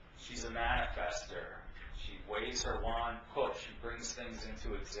 She's a manifester. She waves her wand, poof, she brings things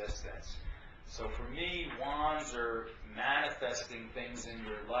into existence. So for me, wands are manifesting things in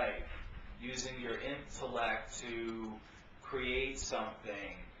your life, using your intellect to create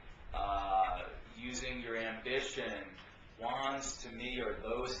something, using your ambition. Wands to me are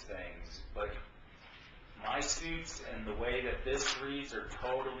those things, but my suits and the way that this reads are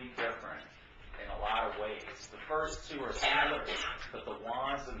totally different in a lot of ways. The first two are similar, but the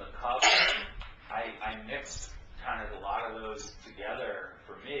wands and the cups, I mix kind of a lot of those together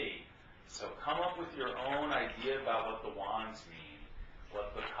for me. So come up with your own idea about what the wands mean,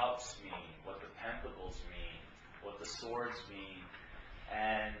 what the cups mean, what the pentacles mean, what the swords mean,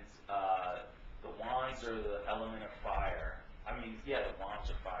 and the wands are the element of fire. I mean, yeah, the wands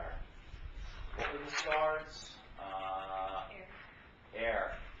are fire. What were the stars?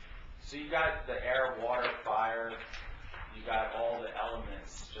 Air. So you got the air, water, fire. You got all the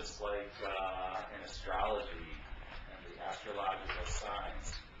elements, just like in astrology and the astrological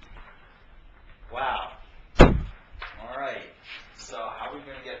signs. Wow. All right. So how are we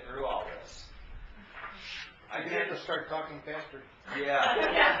going to get through all this? I have to start talking faster. Yeah.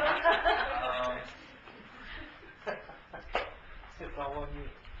 It's all on you.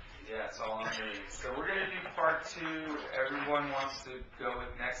 Yeah, it's all on me. So we're going to do part 2. Everyone wants to go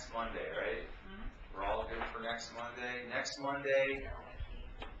with next Monday, right? Mm-hmm. We're all good for next Monday. Next Monday. I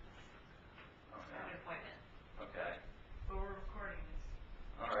have an appointment. Okay. But we're recording this.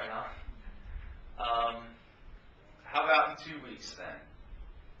 All right. How about in 2 weeks then?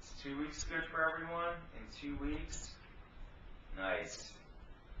 Is 2 weeks good for everyone? In 2 weeks? Nice.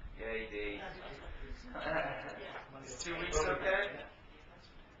 Yay, Dave. Is 2 weeks okay?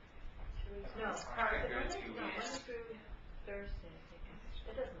 No, Kind of good 2 weeks. Thursday,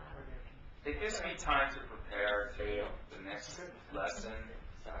 it doesn't matter. It gives me time to prepare to the next lesson.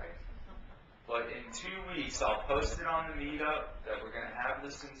 Sorry. But in 2 weeks, I'll post it on the meetup that we're going to have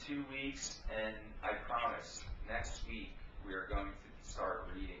this in 2 weeks, and I promise, next week we are going to start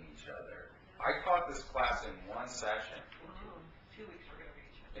reading each other. I taught this class in one session. 2 weeks we're going to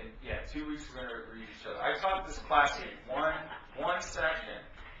read each other. Yeah, 2 weeks we're going to read each other. I taught this class in one session,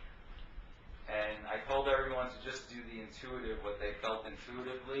 and I told everyone to just do the intuitive, what they felt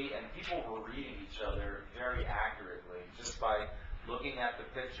intuitively, and people were reading each other very accurately just by looking at the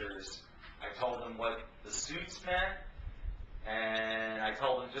pictures. I told them what the suits meant, and I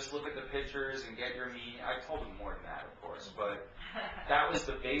told them just look at the pictures and get your meaning. I told them more than that, of course, but that was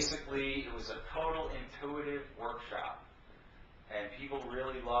basically, it was a total intuitive workshop. And people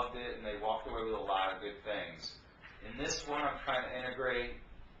really loved it, and they walked away with a lot of good things. In this one, I'm trying to integrate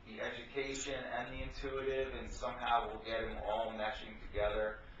the education and the intuitive, and somehow we'll get them all meshing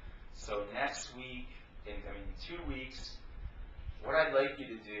together. So next week, in 2 weeks, what I'd like you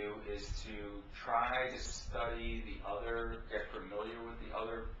to do is to try to study get familiar with the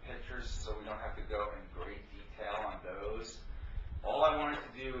other pictures so we don't have to go in great detail on those. All I wanted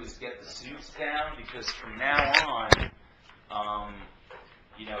to do is get the suits down, because from now on,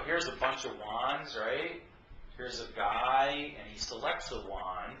 here's a bunch of wands, right? Here's a guy, and he selects a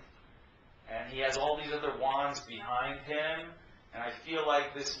wand, and he has all these other wands behind him, and I feel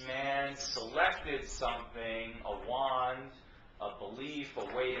like this man selected something, a wand, a belief, a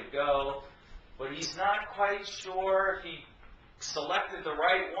way to go, but he's not quite sure if he selected the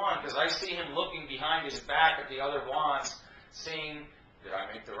right one, because I see him looking behind his back at the other wands, seeing, did I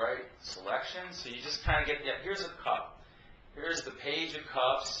make the right selection? So you just kind of get, here's a cup. Here's the page of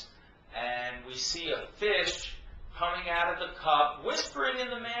cups, and we see a fish coming out of the cup, whispering in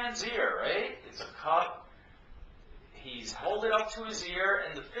the man's ear, right? It's a cup. He's holding it up to his ear,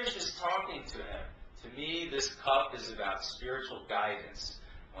 and the fish is talking to him, To me, this cup is about spiritual guidance.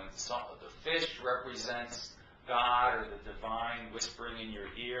 When the fish represents God or the divine whispering in your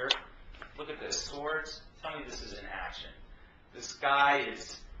ear, look at this, swords. Tell me this is in action. This guy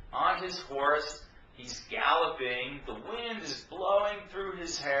is on his horse. He's galloping. The wind is blowing through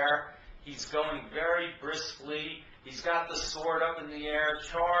his hair. He's going very briskly. He's got the sword up in the air.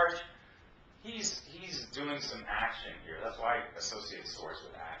 Charge. He's doing some action here. That's why I associate swords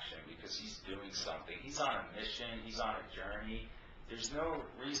with action, because he's doing something. He's on a mission. He's on a journey. There's no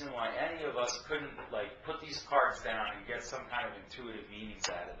reason why any of us couldn't put these cards down and get some kind of intuitive meanings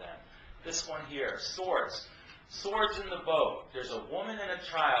out of them. This one here, swords. Swords in the boat. There's a woman and a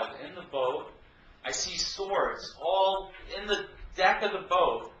child in the boat. I see swords all in the deck of the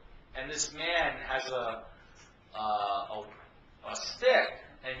boat, and this man has a stick,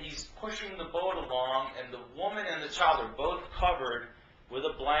 and he's pushing the boat along, and the woman and the child are both covered with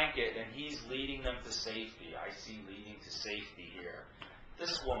a blanket, and he's leading them to safety. I see leading to safety here.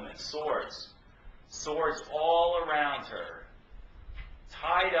 This woman, swords. Swords all around her.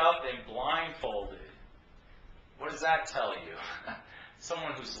 Tied up and blindfolded. What does that tell you?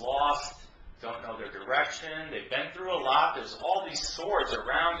 Someone who's lost, don't know their direction, they've been through a lot. There's all these swords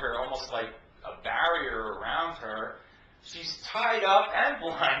around her, almost like a barrier around her. She's tied up and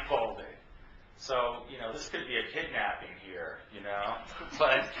blindfolded. So, this could be a kidnapping here,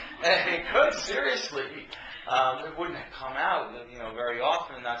 But it could, seriously. It wouldn't come out, very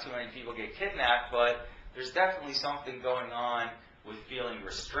often. Not too many people get kidnapped, but there's definitely something going on with feeling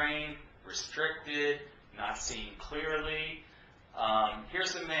restrained, restricted, not seeing clearly.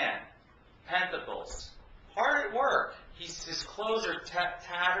 Here's a man, pentacles, hard at work. His clothes are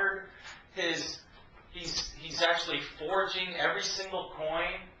tattered. He's actually forging every single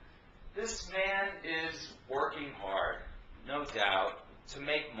coin. This man is working hard, no doubt, to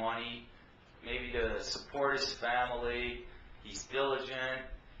make money, maybe to support his family. He's diligent.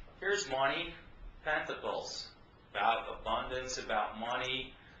 Here's money, pentacles, about abundance, about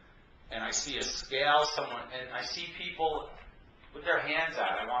money. And I see a scale, and I see people with their hands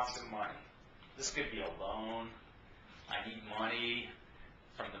out. I want some money. This could be a loan. I need money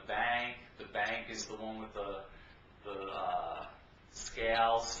from the bank. The bank is the one with the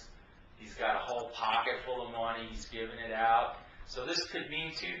scales. He's got a whole pocket full of money. He's giving it out. So this could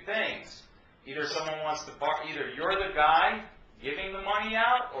mean two things. Either someone wants to borrow, either you're the guy giving the money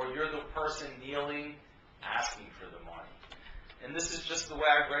out, or you're the person kneeling, asking for the money. And this is just the way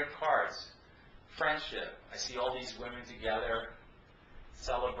I read cards. Friendship. I see all these women together,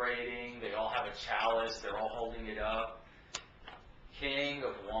 celebrating. They all have a chalice. They're all holding it up. King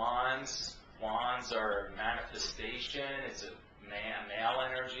of Wands. Wands are manifestation. It's a male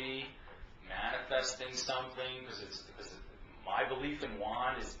energy, manifesting something, because my belief in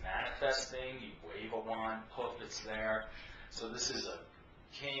wand is manifesting. You wave a wand, poof, it's there. So this is a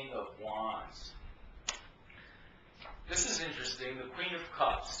King of Wands. This is interesting. The Queen of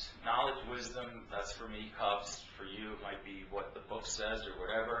Cups. Knowledge, wisdom, that's for me. Cups. For you, it might be what the book says or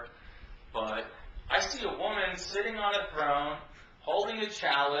whatever. But I see a woman sitting on a throne, holding a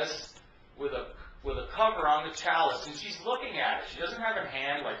chalice with a cover on the chalice, and she's looking at it. She doesn't have a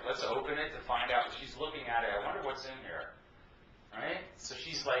hand, let's open it to find out. She's looking at it. I wonder what's in here. Right? So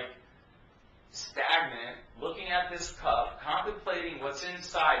she's stagnant, looking at this cup, contemplating what's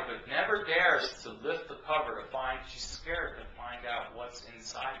inside, but never dares to lift the cover to find. She's scared to find out what's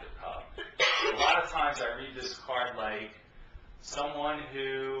inside the cup. A lot of times I read this card like someone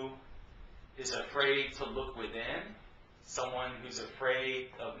who is afraid to look within, someone who's afraid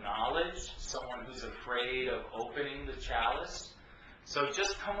of knowledge, someone who's afraid of opening the chalice. So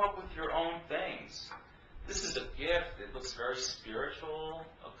just come up with your own things. This is a gift. It looks very spiritual,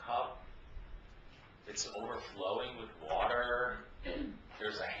 a cup. It's overflowing with water.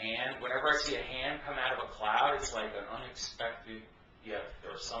 There's a hand. Whenever I see a hand come out of a cloud, it's like an unexpected gift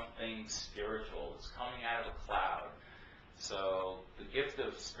or something spiritual. It's coming out of a cloud. So the gift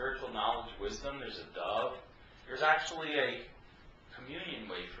of spiritual knowledge, wisdom, there's a dove. There's actually a communion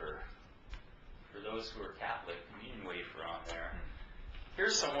wafer. For those who are Catholic, communion wafer on there.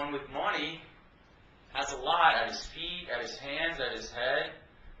 Here's someone with money, has a lot at his feet, at his hands, at his head.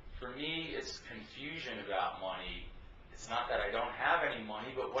 For me, it's confusion about money. It's not that I don't have any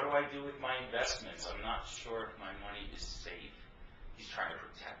money, but what do I do with my investments? I'm not sure if my money is safe. He's trying to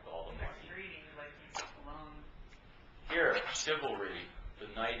protect all the money. Greedy, like he's alone. Here, chivalry, the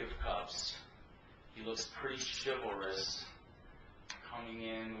Knight of Cups. He looks pretty chivalrous, coming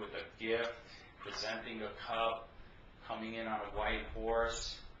in with a gift, presenting a cup, coming in on a white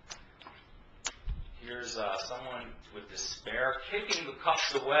horse. Here's someone with despair, kicking the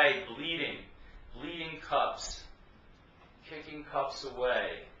cups away, bleeding. bleeding cups, kicking cups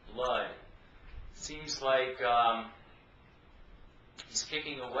away, blood. Seems like he's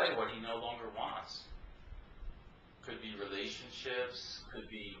kicking away what he no longer wants. Could be relationships, could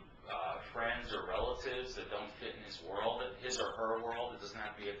be friends or relatives that don't fit in his world, his or her world. It doesn't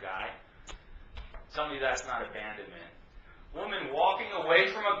have to be a guy. Tell me that's not abandonment. Woman walking away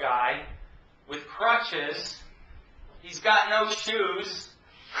from a guy with crutches. He's got no shoes.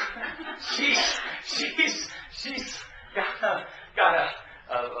 she's got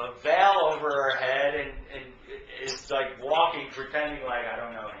a veil over her head and is like walking, pretending like I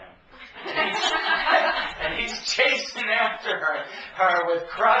don't know him. And he's chasing after her with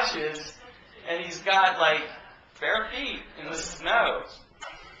crutches, and he's got like bare feet in the snow.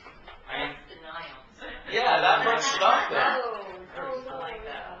 Yeah, that looks something.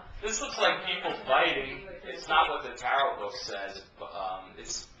 This looks like people fighting. It's not what the tarot book says, but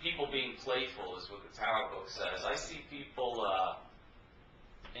it's people being playful is what the tarot book says. I see people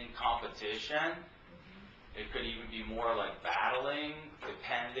in competition. It could even be more like battling,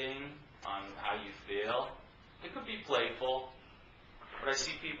 depending on how you feel. It could be playful, but I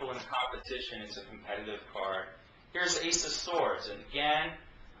see people in competition. It's a competitive card. Here's Ace of Swords, and again,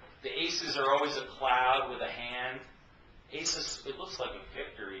 the aces are always a cloud with a hand. Aces, it looks like a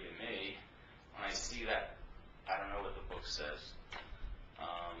victory to me when I see that. I don't know what the book says.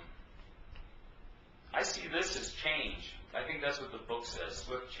 I see this as change. I think that's what the book says,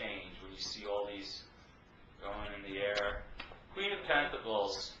 swift change, when you see all these going in the air. Queen of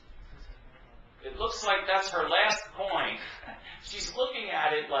Pentacles. It looks like that's her last coin. She's looking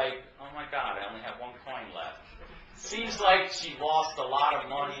at it like, oh my God, I only have one coin left. Seems like she lost a lot of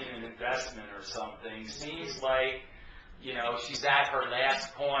money in an investment or something. Seems like, you know, she's at her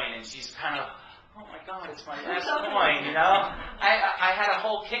last coin and she's kind of, oh my God, it's my last coin, you know? I had a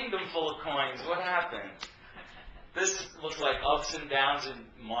whole kingdom full of coins. What happened? This looks like ups and downs in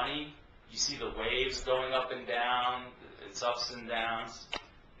money. You see the waves going up and down. It's ups and downs.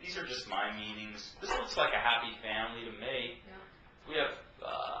 These are just my meanings. This looks like a happy family to me. We have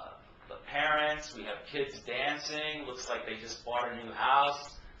the parents. We have kids dancing. Looks like they just bought a new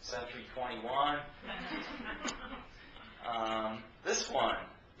house. Century 21. This one.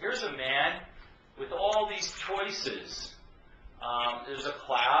 Here's a man with all these choices. There's a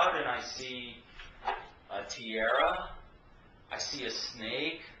cloud, and I see a tiara. I see a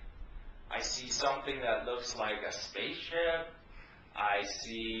snake. I see something that looks like a spaceship. I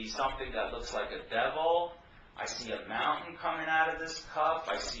see something that looks like a devil. I see a mountain coming out of this cup.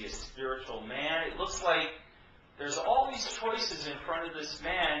 I see a spiritual man. It looks like there's all these choices in front of this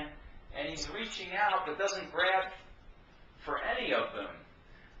man, and he's reaching out but doesn't grab for any of them.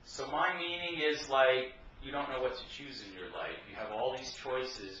 So my meaning is like, you don't know what to choose in your life. You have all these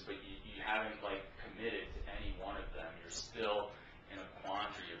choices, but you haven't like committed to any one of them. You're still in a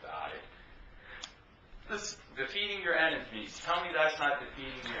quandary about it. This defeating your enemies. Tell me that's not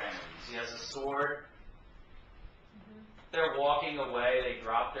defeating your enemies. He has a sword. They're walking away. They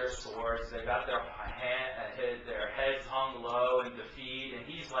drop their swords. They got their heads hung low in defeat, and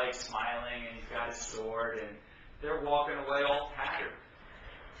he's like smiling, and he's got his sword, and they're walking away all tattered.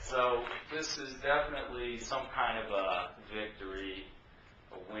 So this is definitely some kind of a victory,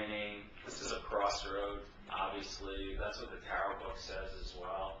 a winning. This is a crossroad, obviously. That's what the tarot book says as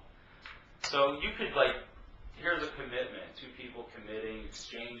well. So you could here's a commitment. Two people committing,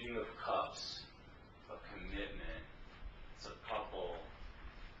 exchanging of cups, a commitment. It's a couple.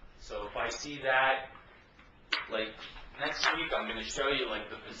 So if I see that, next week I'm going to show you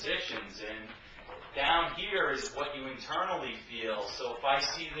the positions, and down here is what you internally feel. So if I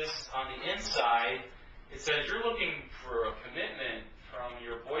see this on the inside, it says you're looking for a commitment from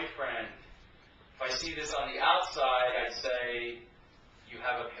your boyfriend. If I see this on the outside, I'd say you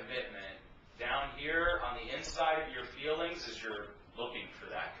have a commitment. Down here on the inside of your feelings is you're looking for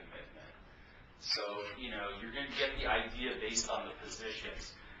that commitment. So, you're going to get the idea based on the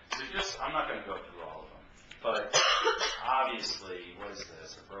positions. So I'm not going to go through all of them. But obviously, what is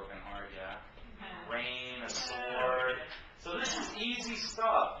this? A broken heart, yeah? Rain, a sword. So this is easy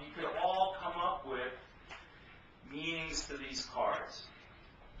stuff. You could all come up with meanings to these cards.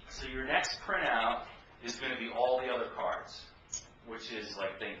 So your next printout is going to be all the other cards, which is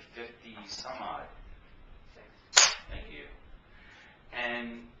I think 50 some odd. Thank you.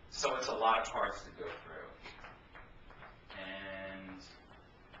 And so it's a lot of cards to go through. And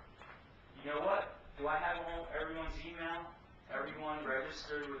you know what? Do I have everyone's email? Everyone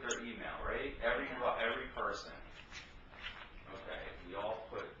registered with their email, right? Every person. Okay. We all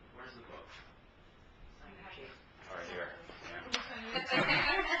put. Where's the book? Right here.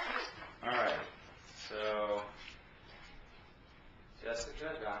 Yeah. All right.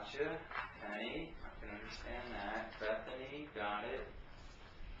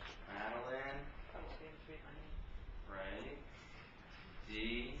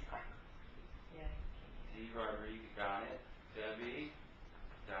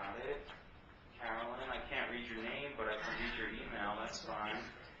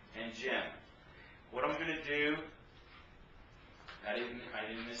 and Jim. What I'm going to do, I didn't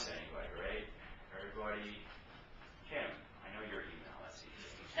miss anybody, right? Everybody, Kim, I know your email, that's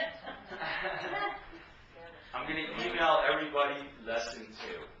easy. I'm going to email everybody lesson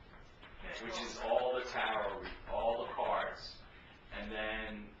 2, which is all the tarot, all the cards, and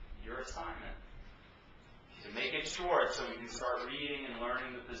then your assignment. To make it short so we can start reading and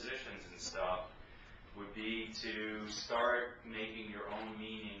learning the positions and stuff would be to start making your own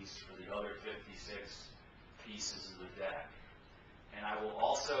meanings for the other 56 pieces of the deck. And I will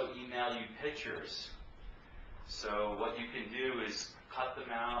also email you pictures. So what you can do is cut them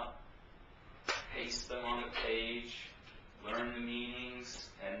out, paste them on the page, learn the meanings,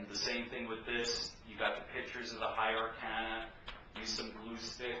 and the same thing with this. You got the pictures of the high arcana, use some glue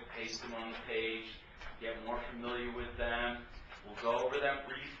stick, paste them on the page, get more familiar with them. We'll go over them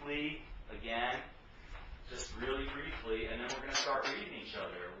briefly again, just really briefly, and then we're going to start reading each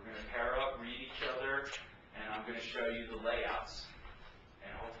other. We're going to pair up, read each other, and I'm going to show you the layouts.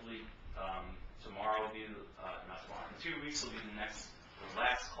 And hopefully tomorrow will be, not tomorrow, in 2 weeks will be the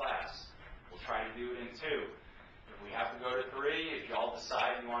last class. We'll try to do it in 2. If we have to go to 3, if y'all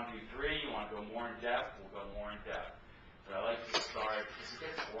decide you want to do 3, you want to go more in depth, we'll go more in depth. But I like to start, because it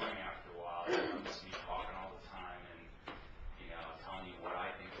gets boring after a while. I'm just me talking all the time and, telling you what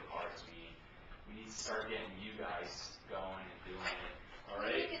I think the cards mean. We need to start getting you guys going and doing it. All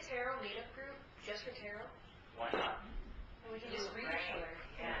Can we right? make a tarot meetup group just for tarot? Why not? And we can just read each other.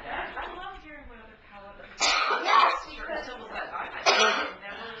 Yeah, I love hearing what other paladins. Yes, Certain because symbols that I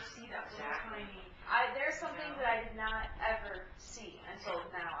never see that little tiny. There's something that I did not ever see until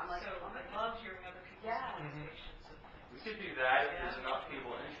now. I'm like, So oh my I God. love hearing other people's Yeah. interpretations of things. We could do that if there's enough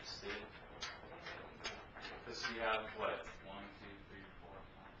people interested. Because we have, what, 1, 2, 3, 4,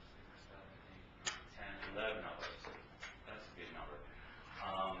 5, 6, 7, 8, 9, 10, 11 of us. That's a good number.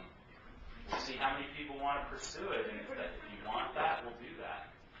 We'll see how many people want to pursue it, and if you want that, we'll do that.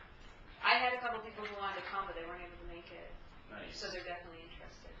 I had a couple people who wanted to come, but they weren't able to make it, Nice. so they're definitely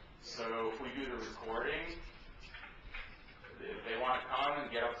interested. So if we do the recording, if they want to come and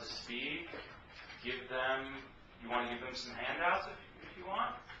get up to speed, you want to give them some handouts if you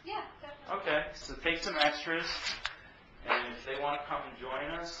want? Yeah, definitely. Okay, so take some extras, and if they want to come and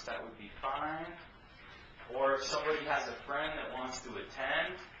join us, that would be fine. Or if somebody has a friend that wants to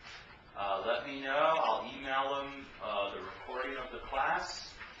attend, let me know. I'll email them the recording of the class,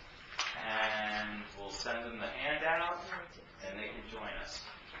 and we'll send them the handout, and they can join us.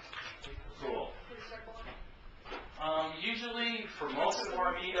 Cool. Usually, for most of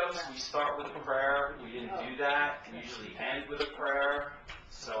our meetups, we start with a prayer. We didn't do that. We usually end with a prayer.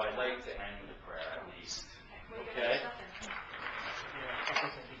 So I'd like to end with a prayer at least. Okay?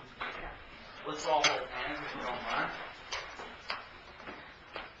 Let's all hold hands if you don't mind.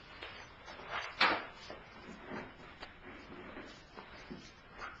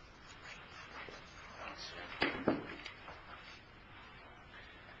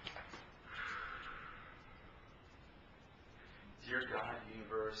 Dear God,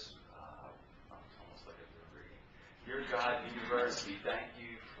 universe, almost like a good reading. Dear God, universe, we thank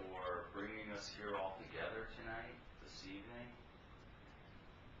you for bringing us here all together tonight, this evening.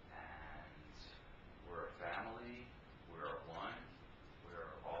 And we're a family, we're one,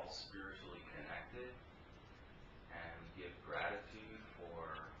 we're all spiritually connected, and we give gratitude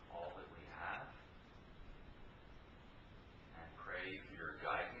for all that we have, and pray for your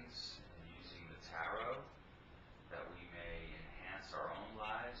guidance in using the tarot, that we may enhance our own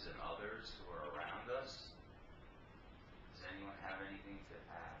lives and others who are around us. Does anyone have anything to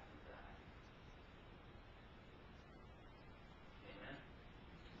add to that? Amen?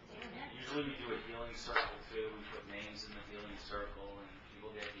 Amen. Usually we do a healing circle too. We put names in the healing circle and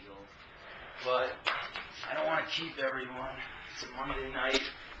people get healed. But I don't want to keep everyone. It's a Monday night.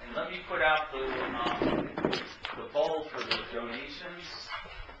 And let me put out the bowl for the donations.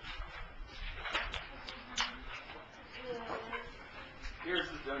 Here's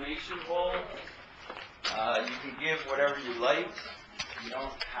the donation bowl. You can give whatever you like. You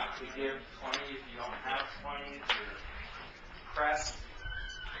don't have to give 20 if you don't have 20. If you're pressed,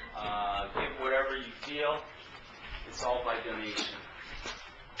 give whatever you feel. It's all by donation.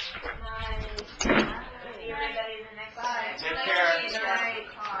 See everybody the next time. Take care.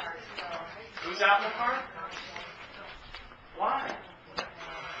 Who's out in the car? Why?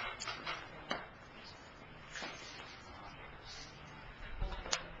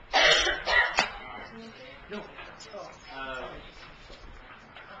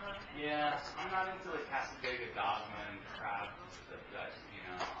 Yeah, I'm not into the Casadega dogma and crap.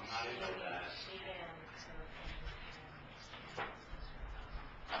 I'm not into that.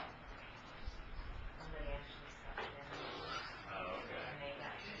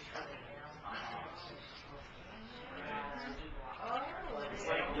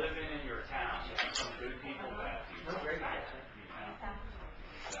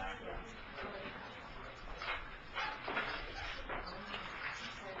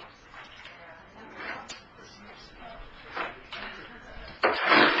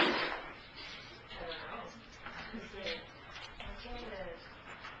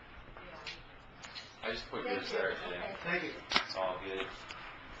 I just put yours there, Jim. Thank you. It's all good.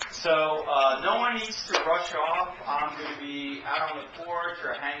 So, no one needs to rush off. I'm going to be out on the porch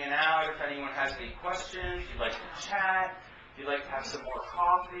or hanging out. If anyone has any questions, you'd like to chat, if you'd like to have some more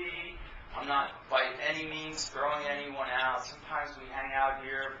coffee. I'm not by any means throwing anyone out. Sometimes we hang out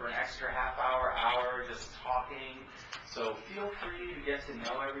here for an extra half hour, just talking. So feel free to get to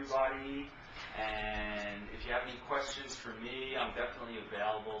know everybody. And if you have any questions for me, I'm definitely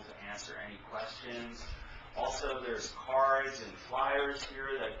available to answer any questions. Also, there's cards and flyers here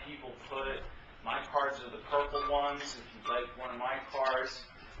that people put. My cards are the purple ones, if you'd like one of my cards.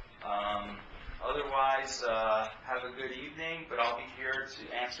 Otherwise, have a good evening, but I'll be here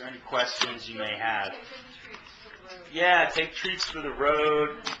to answer any questions you may have. Yeah, take treats for the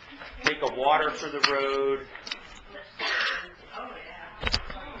road, take a water for the road.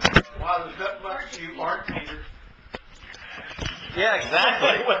 Wow, there's that much you aren't, Peter. Yeah,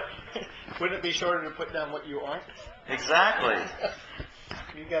 exactly. Wouldn't it be shorter to put down what you aren't? Exactly.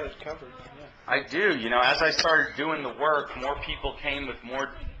 You got it covered. Yeah. I do. You know, as I started doing the work, more people came with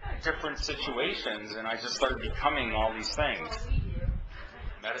more different situations, and I just started becoming all these things.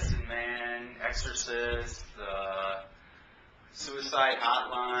 Medicine man, exorcist, suicide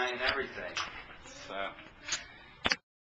hotline, everything. So...